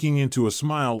 breaking into a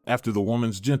smile after the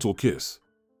woman's gentle kiss.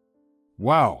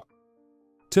 Wow!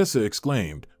 Tessa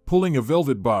exclaimed, pulling a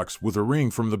velvet box with a ring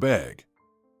from the bag.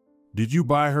 Did you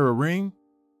buy her a ring?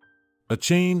 A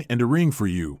chain and a ring for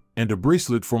you, and a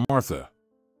bracelet for Martha.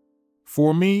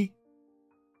 For me?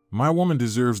 My woman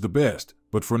deserves the best,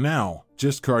 but for now,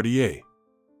 just Cartier.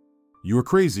 You're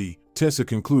crazy, Tessa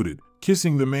concluded,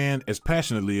 kissing the man as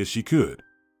passionately as she could.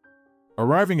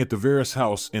 Arriving at the Veras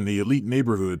house in the elite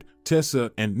neighborhood,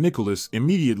 Tessa and Nicholas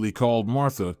immediately called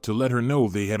Martha to let her know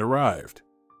they had arrived.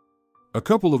 A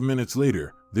couple of minutes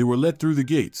later, they were let through the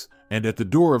gates, and at the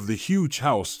door of the huge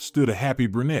house stood a happy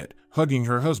brunette, hugging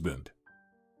her husband.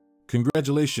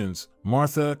 Congratulations,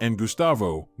 Martha and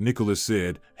Gustavo, Nicholas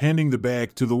said, handing the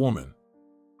bag to the woman.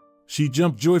 She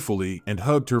jumped joyfully and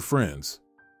hugged her friends.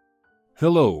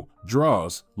 Hello,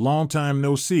 Draws, long time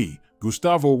no see,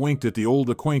 Gustavo winked at the old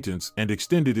acquaintance and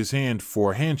extended his hand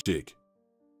for a handshake.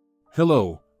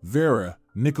 Hello, Vera,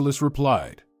 Nicholas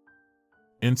replied.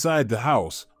 Inside the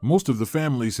house, most of the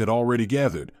families had already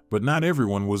gathered, but not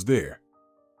everyone was there.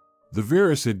 The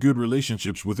Veras had good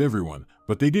relationships with everyone,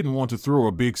 but they didn't want to throw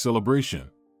a big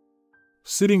celebration.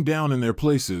 Sitting down in their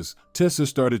places, Tessa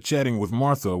started chatting with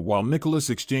Martha while Nicholas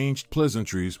exchanged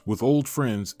pleasantries with old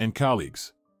friends and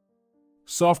colleagues.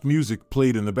 Soft music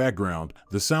played in the background,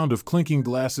 the sound of clinking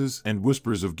glasses and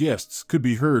whispers of guests could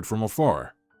be heard from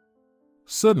afar.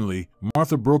 Suddenly,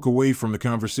 Martha broke away from the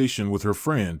conversation with her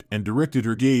friend and directed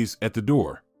her gaze at the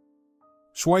door.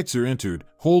 Schweitzer entered,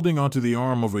 holding onto the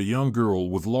arm of a young girl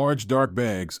with large dark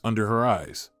bags under her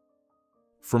eyes.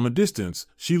 From a distance,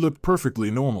 she looked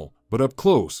perfectly normal, but up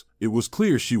close, it was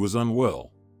clear she was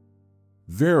unwell.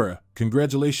 Vera,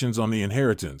 congratulations on the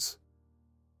inheritance,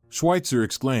 Schweitzer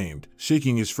exclaimed,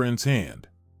 shaking his friend's hand.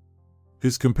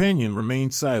 His companion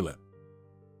remained silent.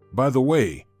 By the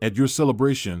way, at your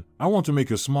celebration, I want to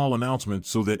make a small announcement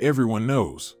so that everyone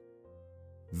knows.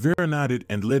 Vera nodded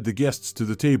and led the guests to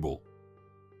the table.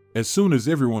 As soon as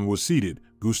everyone was seated,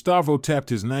 Gustavo tapped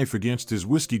his knife against his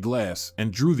whiskey glass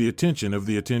and drew the attention of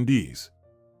the attendees.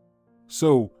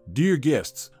 So, dear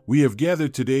guests, we have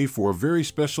gathered today for a very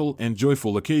special and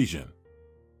joyful occasion.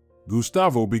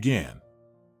 Gustavo began.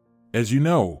 As you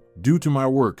know, due to my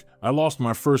work, I lost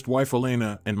my first wife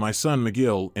Elena and my son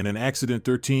Miguel in an accident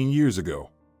 13 years ago.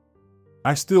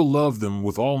 I still love them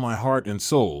with all my heart and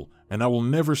soul, and I will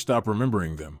never stop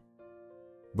remembering them.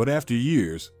 But after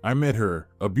years, I met her,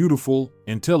 a beautiful,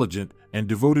 intelligent, and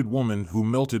devoted woman who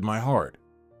melted my heart.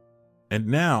 And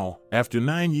now, after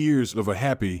 9 years of a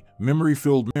happy,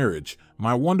 memory-filled marriage,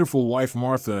 my wonderful wife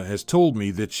Martha has told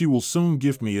me that she will soon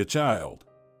gift me a child.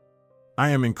 I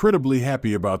am incredibly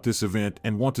happy about this event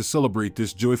and want to celebrate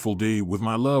this joyful day with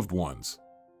my loved ones.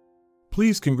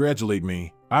 Please congratulate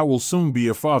me, I will soon be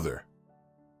a father.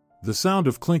 The sound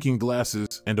of clinking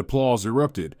glasses and applause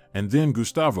erupted, and then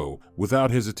Gustavo, without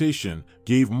hesitation,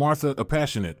 gave Martha a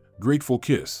passionate, grateful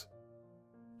kiss.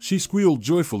 She squealed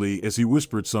joyfully as he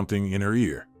whispered something in her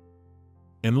ear.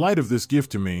 In light of this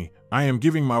gift to me, I am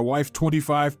giving my wife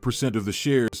 25% of the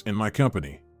shares in my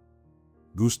company.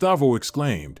 Gustavo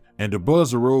exclaimed, and a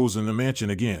buzz arose in the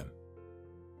mansion again.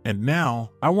 And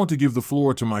now, I want to give the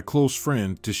floor to my close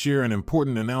friend to share an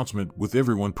important announcement with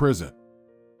everyone present.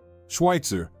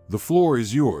 Schweitzer, the floor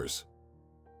is yours.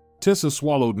 Tessa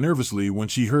swallowed nervously when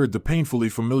she heard the painfully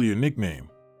familiar nickname.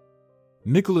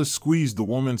 Nicholas squeezed the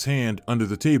woman's hand under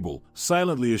the table,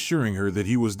 silently assuring her that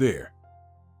he was there.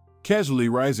 Casually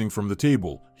rising from the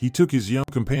table, he took his young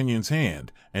companion's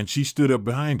hand, and she stood up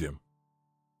behind him.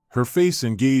 Her face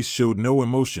and gaze showed no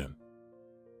emotion.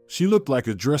 She looked like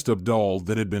a dressed-up doll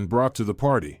that had been brought to the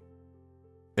party.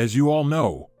 As you all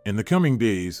know, in the coming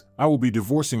days, I will be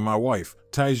divorcing my wife,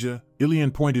 Tasia.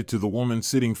 Ilian pointed to the woman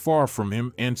sitting far from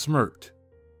him and smirked.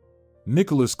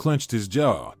 Nicholas clenched his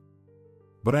jaw.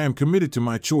 But I am committed to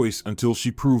my choice until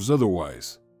she proves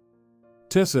otherwise.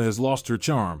 Tessa has lost her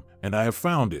charm, and I have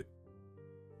found it.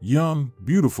 Young,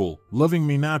 beautiful, loving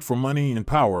me not for money and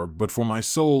power, but for my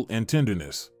soul and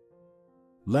tenderness.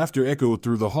 Laughter echoed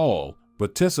through the hall,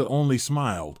 but Tessa only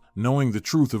smiled, knowing the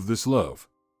truth of this love.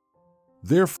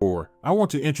 Therefore, I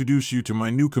want to introduce you to my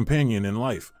new companion in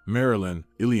life, Marilyn,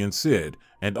 Ilian said,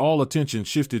 and all attention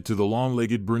shifted to the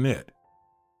long-legged brunette.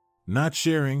 Not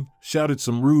sharing, shouted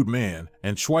some rude man,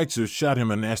 and Schweitzer shot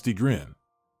him a nasty grin.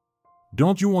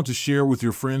 Don't you want to share with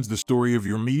your friends the story of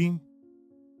your meeting?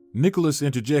 Nicholas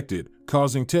interjected,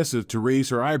 causing Tessa to raise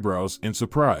her eyebrows in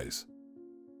surprise.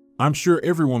 I'm sure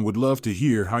everyone would love to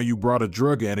hear how you brought a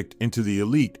drug addict into the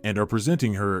elite and are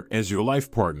presenting her as your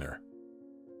life partner.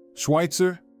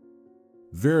 Schweitzer?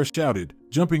 Vera shouted,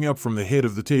 jumping up from the head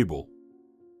of the table.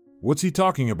 What's he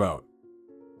talking about?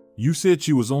 You said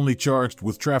she was only charged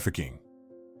with trafficking.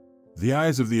 The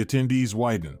eyes of the attendees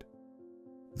widened.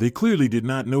 They clearly did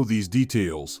not know these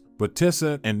details, but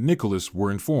Tessa and Nicholas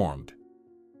were informed.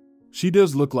 She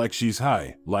does look like she's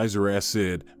high, Lizaras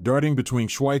said, darting between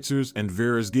Schweitzer's and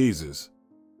Vera's gazes.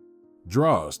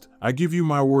 Drost, I give you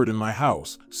my word in my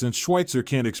house, since Schweitzer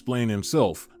can't explain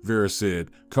himself, Vera said,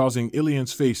 causing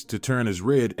Ilian's face to turn as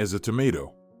red as a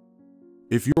tomato.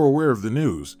 If you're aware of the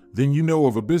news, then you know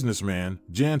of a businessman,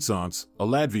 Jansons, a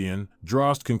Latvian,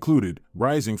 Drost concluded,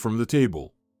 rising from the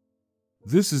table.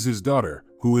 This is his daughter,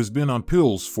 who has been on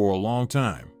pills for a long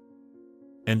time.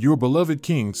 And your beloved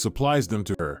king supplies them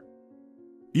to her.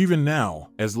 Even now,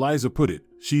 as Liza put it,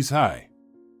 she's high.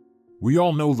 We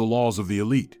all know the laws of the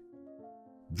elite.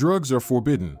 Drugs are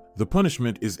forbidden, the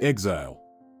punishment is exile.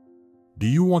 Do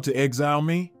you want to exile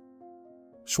me?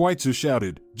 Schweitzer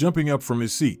shouted, jumping up from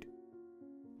his seat.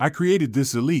 I created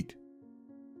this elite.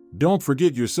 Don't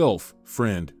forget yourself,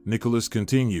 friend, Nicholas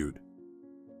continued.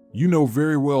 You know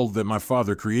very well that my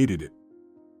father created it.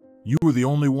 You were the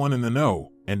only one in the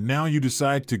know, and now you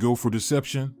decide to go for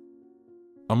deception?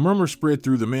 A murmur spread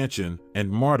through the mansion, and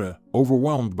Marta,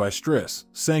 overwhelmed by stress,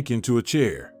 sank into a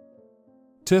chair.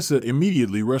 Tessa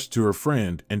immediately rushed to her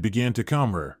friend and began to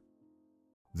calm her.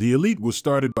 The elite was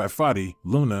started by Fadi,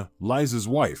 Luna, Liza's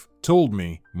wife, told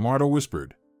me, Marta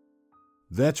whispered.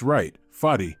 That's right,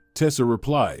 Fadi, Tessa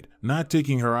replied, not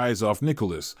taking her eyes off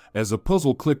Nicholas, as a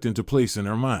puzzle clicked into place in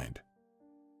her mind.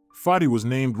 Fadi was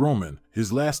named Roman,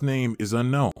 his last name is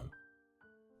unknown.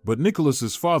 But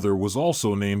Nicholas's father was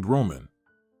also named Roman.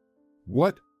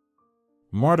 What?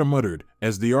 Marta muttered,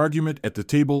 as the argument at the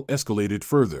table escalated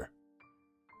further.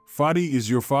 Fadi is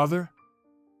your father?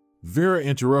 Vera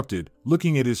interrupted,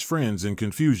 looking at his friends in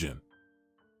confusion.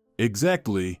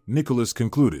 Exactly, Nicholas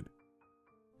concluded.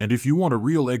 And if you want a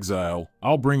real exile,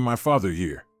 I'll bring my father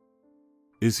here.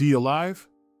 Is he alive?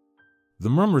 The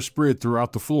murmur spread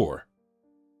throughout the floor.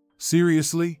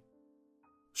 Seriously?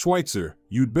 Schweitzer,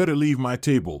 you'd better leave my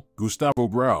table, Gustavo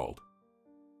growled.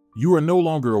 You are no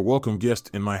longer a welcome guest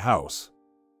in my house.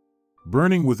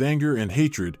 Burning with anger and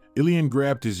hatred, Ilian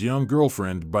grabbed his young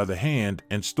girlfriend by the hand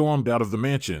and stormed out of the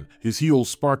mansion, his heels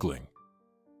sparkling.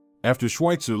 After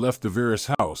Schweitzer left the Veris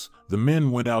house, the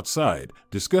men went outside,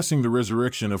 discussing the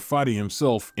resurrection of Fadi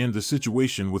himself and the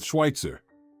situation with Schweitzer.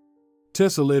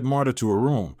 Tessa led Marta to a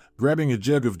room, grabbing a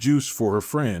jug of juice for her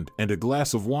friend and a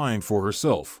glass of wine for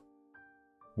herself.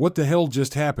 "What the hell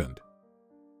just happened?"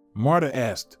 Marta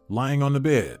asked, lying on the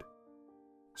bed.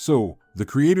 "So, the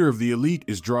creator of the elite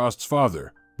is Drozd's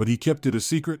father, but he kept it a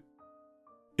secret?"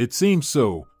 "It seems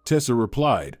so," Tessa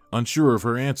replied, unsure of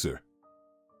her answer.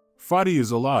 "Fadi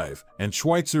is alive, and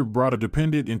Schweitzer brought a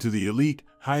dependent into the elite,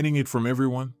 hiding it from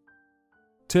everyone?"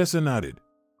 Tessa nodded.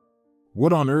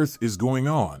 "What on earth is going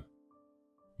on?"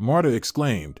 Marta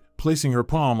exclaimed, placing her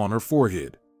palm on her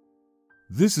forehead.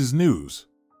 "This is news.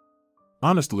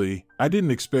 Honestly, I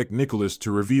didn't expect Nicholas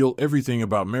to reveal everything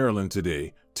about Marilyn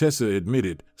today," Tessa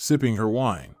admitted, sipping her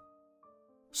wine.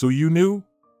 "So you knew?"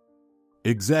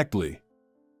 "Exactly."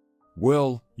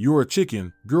 "Well, you're a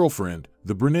chicken, girlfriend,"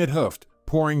 the brunette huffed,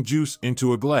 pouring juice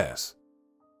into a glass.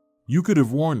 "You could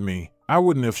have warned me, I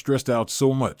wouldn't have stressed out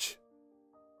so much."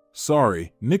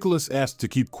 "Sorry," Nicholas asked to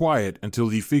keep quiet until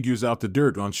he figures out the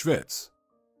dirt on Schwetz.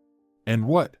 "And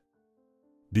what?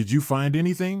 Did you find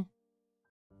anything?"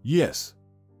 "Yes.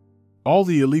 All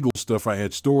the illegal stuff I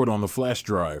had stored on the flash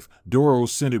drive, Doro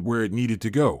sent it where it needed to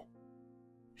go.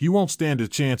 He won't stand a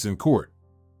chance in court."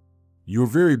 "You're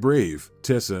very brave,"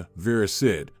 Tessa, Veris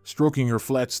said, stroking her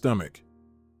flat stomach.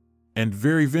 "And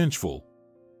very vengeful."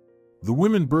 The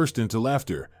women burst into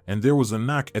laughter, and there was a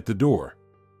knock at the door.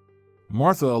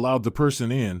 Martha allowed the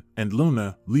person in, and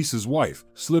Luna, Lisa's wife,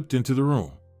 slipped into the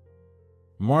room.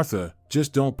 "Martha,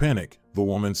 just don't panic," the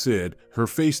woman said, her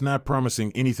face not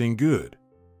promising anything good.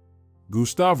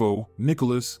 "Gustavo,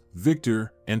 Nicholas,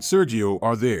 Victor, and Sergio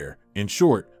are there. In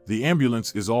short, the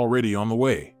ambulance is already on the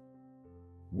way."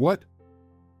 "What?"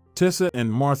 Tessa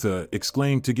and Martha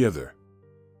exclaimed together.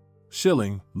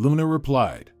 "Shilling," Luna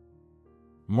replied.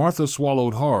 Martha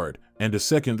swallowed hard, and a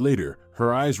second later,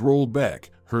 her eyes rolled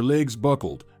back, her legs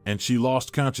buckled, and she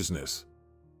lost consciousness.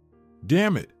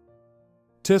 "Damn it!"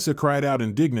 Tessa cried out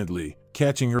indignantly,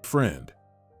 catching her friend.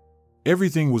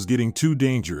 Everything was getting too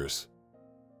dangerous.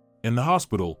 In the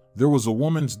hospital, there was a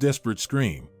woman's desperate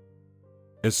scream.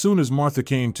 As soon as Martha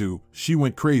came to, she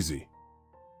went crazy.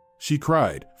 She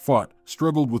cried, fought,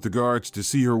 struggled with the guards to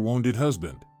see her wounded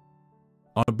husband.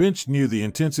 On a bench near the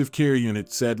intensive care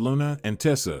unit sat Luna and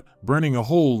Tessa, burning a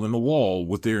hole in the wall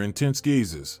with their intense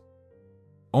gazes.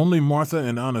 Only Martha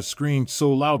and Anna screamed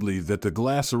so loudly that the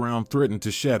glass around threatened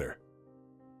to shatter.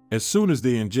 As soon as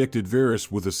they injected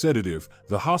Veris with a sedative,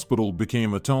 the hospital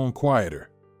became a tone quieter.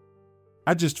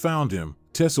 "I just found him,"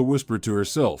 Tessa whispered to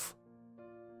herself.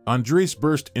 Andres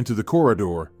burst into the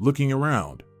corridor, looking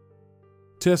around.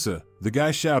 "Tessa," the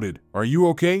guy shouted, "are you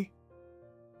okay?"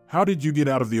 "How did you get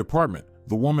out of the apartment?"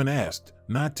 the woman asked,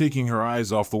 not taking her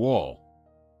eyes off the wall.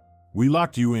 "We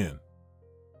locked you in.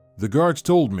 The guards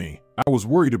told me. I was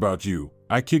worried about you.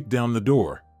 I kicked down the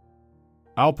door."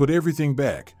 "I'll put everything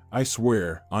back, I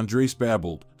swear," Andres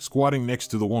babbled, squatting next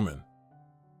to the woman.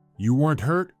 "You weren't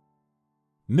hurt?"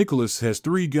 "Nicholas has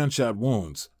 3 gunshot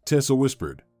wounds," Tessa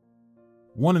whispered.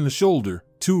 "1 in the shoulder,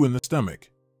 2 in the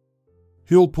stomach.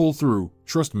 He'll pull through,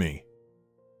 trust me."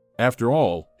 "After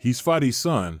all, he's Fadi's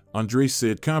son," Andres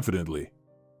said confidently.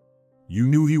 "You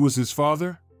knew he was his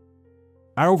father?"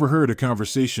 "I overheard a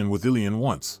conversation with Ilian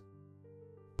once."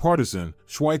 Partisan,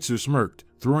 Schweitzer smirked,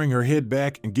 throwing her head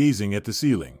back and gazing at the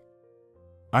ceiling.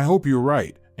 "I hope you're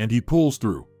right, and he pulls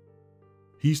through.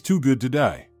 He's too good to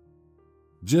die."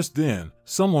 Just then,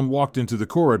 someone walked into the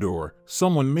corridor,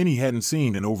 someone many hadn't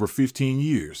seen in over 15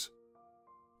 years.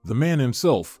 The man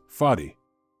himself, Fadi.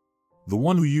 The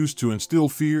one who used to instill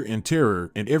fear and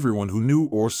terror in everyone who knew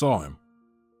or saw him.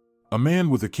 A man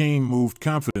with a cane moved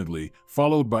confidently,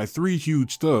 followed by 3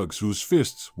 huge thugs whose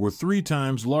fists were 3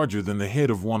 times larger than the head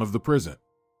of one of the present.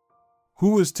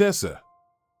 "Who is Tessa?"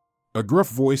 A gruff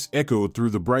voice echoed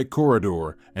through the bright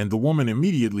corridor, and the woman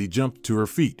immediately jumped to her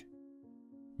feet.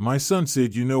 "My son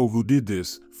said you know who did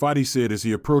this," Fadi said as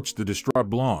he approached the distraught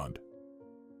blonde.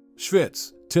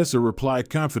 "Schwetz," Tessa replied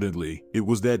confidently, "it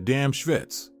was that damn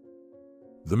Schwetz."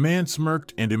 The man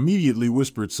smirked and immediately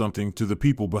whispered something to the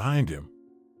people behind him.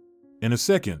 In a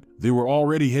second, they were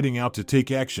already heading out to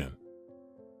take action.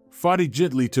 Fadi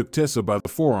gently took Tessa by the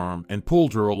forearm and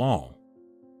pulled her along.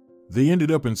 They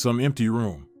ended up in some empty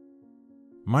room.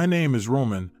 "My name is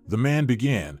Roman," the man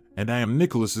began, "and I am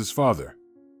Nicholas's father."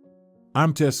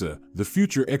 "I'm Tessa, the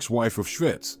future ex-wife of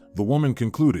Schwetz," the woman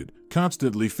concluded,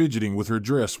 constantly fidgeting with her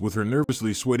dress with her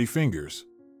nervously sweaty fingers.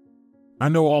 "I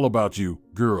know all about you,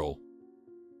 girl.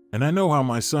 And I know how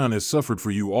my son has suffered for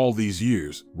you all these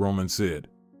years," Roman said.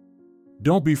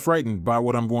 "Don't be frightened by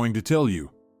what I'm going to tell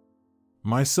you.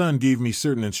 My son gave me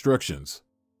certain instructions.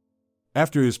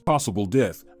 After his possible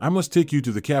death, I must take you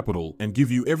to the capital and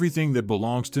give you everything that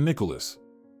belongs to Nicholas.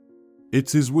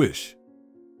 It's his wish.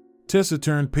 Tessa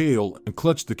turned pale and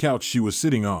clutched the couch she was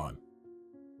sitting on.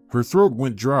 Her throat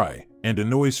went dry, and a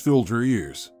noise filled her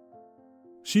ears.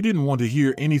 She didn't want to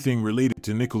hear anything related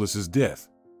to Nicholas's death.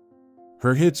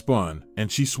 Her head spun,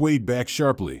 and she swayed back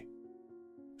sharply.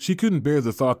 She couldn't bear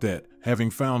the thought that, having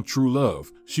found true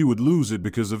love, she would lose it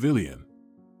because of Ilian.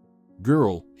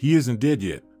 Girl, he isn't dead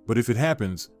yet, but if it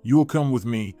happens, you'll come with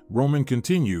me, Roman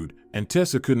continued, and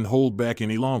Tessa couldn't hold back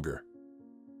any longer.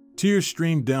 Tears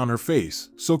streamed down her face,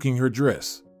 soaking her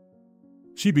dress.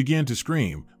 She began to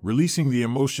scream, releasing the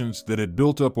emotions that had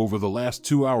built up over the last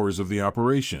 2 hours of the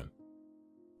operation.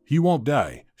 He won't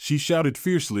die, she shouted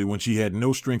fiercely when she had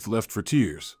no strength left for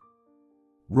tears.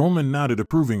 Roman nodded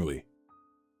approvingly.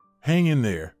 Hang in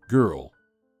there, girl.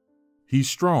 He's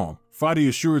strong, Fadi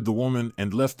assured the woman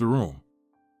and left the room.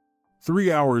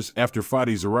 3 hours after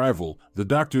Fadi's arrival, the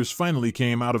doctors finally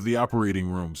came out of the operating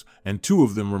rooms, and 2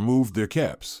 of them removed their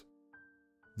caps.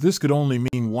 This could only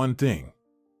mean one thing.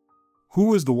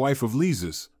 Who is the wife of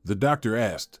Lysis? The doctor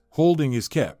asked, holding his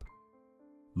cap.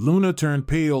 Luna turned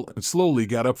pale and slowly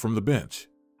got up from the bench.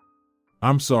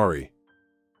 I'm sorry.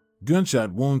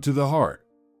 Gunshot wound to the heart.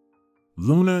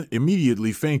 Luna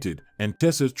immediately fainted, and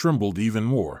Tessa trembled even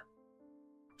more.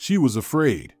 She was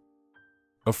afraid.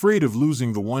 Afraid of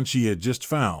losing the one she had just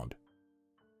found.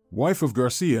 Wife of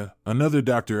Garcia? Another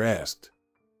doctor asked.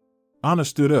 Anna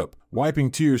stood up,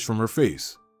 wiping tears from her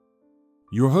face.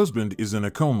 Your husband is in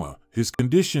a coma. His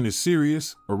condition is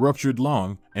serious, a ruptured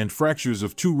lung, and fractures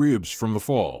of 2 ribs from the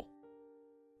fall.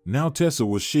 Now Tessa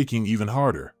was shaking even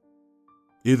harder.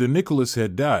 Either Nicholas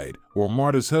had died, or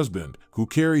Marta's husband, who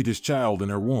carried his child in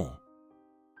her womb.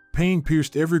 Pain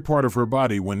pierced every part of her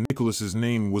body when Nicholas's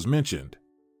name was mentioned.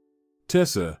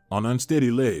 Tessa, on unsteady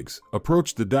legs,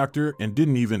 approached the doctor and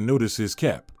didn't even notice his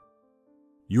cap.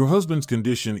 Your husband's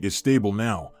condition is stable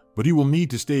now, but he will need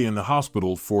to stay in the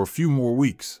hospital for a few more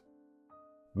weeks.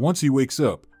 Once he wakes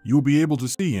up, you'll be able to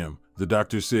see him, the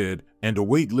doctor said, and a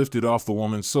weight lifted off the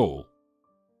woman's soul.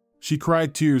 She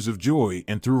cried tears of joy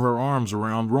and threw her arms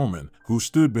around Roman, who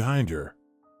stood behind her.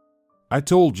 I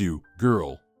told you,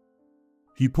 girl.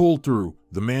 He pulled through,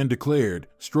 the man declared,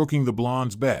 stroking the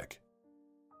blonde's back.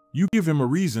 You give him a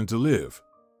reason to live.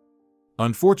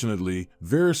 Unfortunately,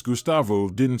 Veris Gustavo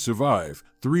didn't survive.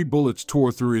 3 bullets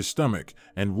tore through his stomach,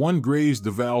 and 1 grazed the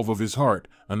valve of his heart,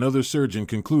 another surgeon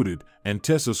concluded, and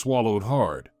Tessa swallowed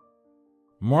hard.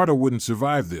 Marta wouldn't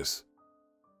survive this.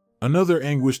 Another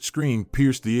anguished scream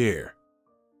pierced the air.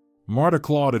 Marta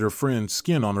clawed at her friend's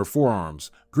skin on her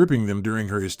forearms, gripping them during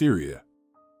her hysteria.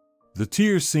 The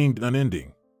tears seemed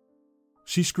unending.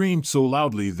 She screamed so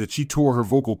loudly that she tore her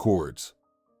vocal cords.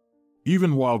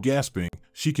 Even while gasping,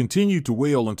 she continued to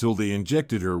wail until they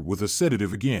injected her with a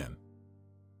sedative again.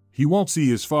 He won't see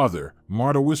his father,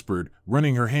 Marta whispered,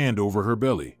 running her hand over her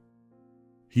belly.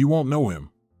 He won't know him.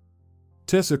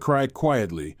 Tessa cried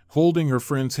quietly, holding her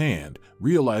friend's hand,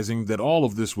 realizing that all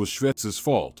of this was Shvetsa's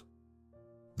fault.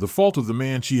 The fault of the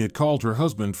man she had called her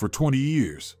husband for 20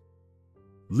 years.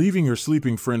 Leaving her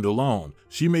sleeping friend alone,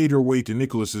 she made her way to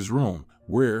Nicholas's room,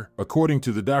 where, according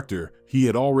to the doctor, he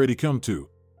had already come to.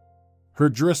 Her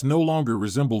dress no longer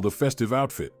resembled a festive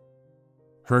outfit.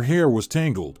 Her hair was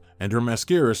tangled, and her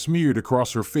mascara smeared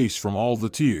across her face from all the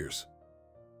tears.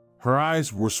 Her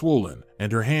eyes were swollen,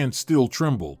 and her hands still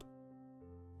trembled.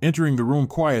 Entering the room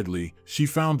quietly, she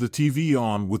found the TV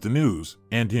on with the news,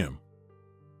 and him.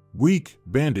 Weak,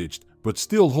 bandaged, but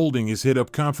still holding his head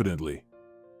up confidently.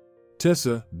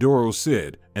 Tessa, Doro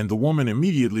said, and the woman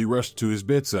immediately rushed to his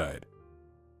bedside.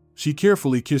 She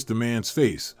carefully kissed the man's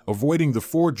face, avoiding the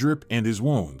foredrip and his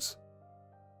wounds.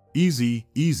 Easy,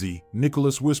 easy,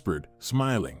 Nicholas whispered,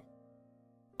 smiling.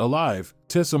 Alive,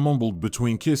 Tessa mumbled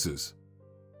between kisses.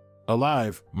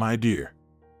 Alive, my dear.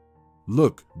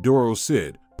 Look, Doro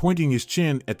said, pointing his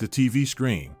chin at the TV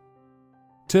screen.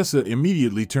 Tessa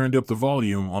immediately turned up the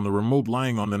volume on the remote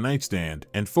lying on the nightstand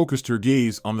and focused her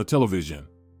gaze on the television.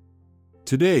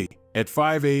 Today, at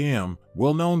 5 a.m.,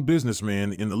 well-known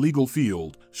businessman in the legal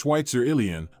field, Schweitzer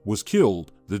Ilian, was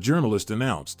killed, the journalist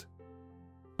announced.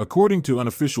 According to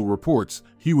unofficial reports,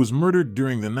 he was murdered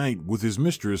during the night with his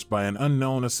mistress by an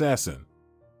unknown assassin.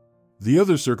 The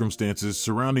other circumstances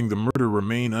surrounding the murder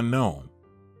remain unknown.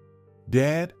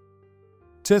 Dad?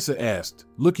 Tessa asked,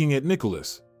 looking at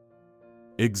Nicholas.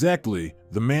 Exactly,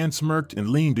 the man smirked and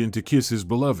leaned in to kiss his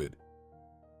beloved.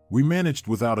 We managed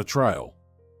without a trial.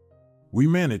 We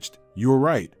managed, you're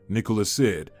right, Nicholas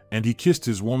said, and he kissed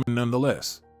his woman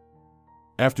nonetheless.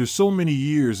 After so many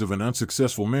years of an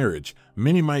unsuccessful marriage,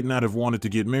 many might not have wanted to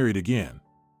get married again.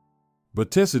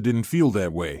 But Tessa didn't feel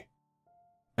that way.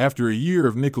 After a year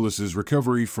of Nicholas's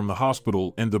recovery from the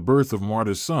hospital and the birth of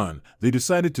Marta's son, they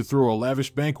decided to throw a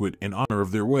lavish banquet in honor of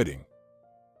their wedding.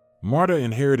 Marta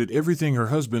inherited everything her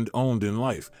husband owned in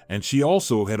life, and she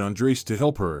also had Andres to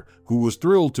help her, who was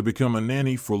thrilled to become a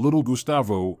nanny for little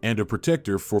Gustavo and a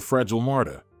protector for fragile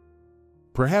Marta.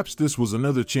 Perhaps this was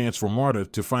another chance for Marta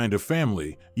to find a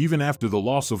family, even after the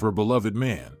loss of her beloved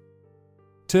man.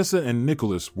 Tessa and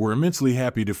Nicholas were immensely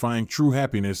happy to find true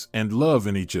happiness and love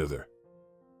in each other.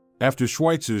 After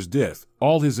Schweitzer's death,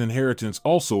 all his inheritance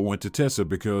also went to Tessa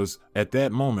because, at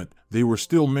that moment, they were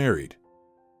still married.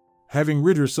 Having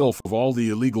rid herself of all the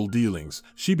illegal dealings,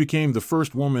 she became the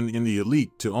first woman in the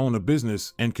elite to own a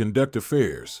business and conduct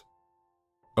affairs.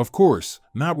 Of course,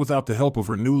 not without the help of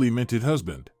her newly minted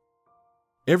husband.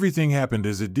 Everything happened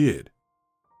as it did.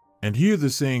 And here the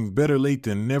saying "better late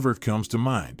than never" comes to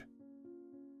mind.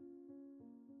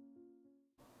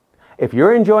 If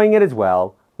you're enjoying it as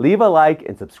well, leave a like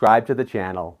and subscribe to the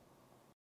channel.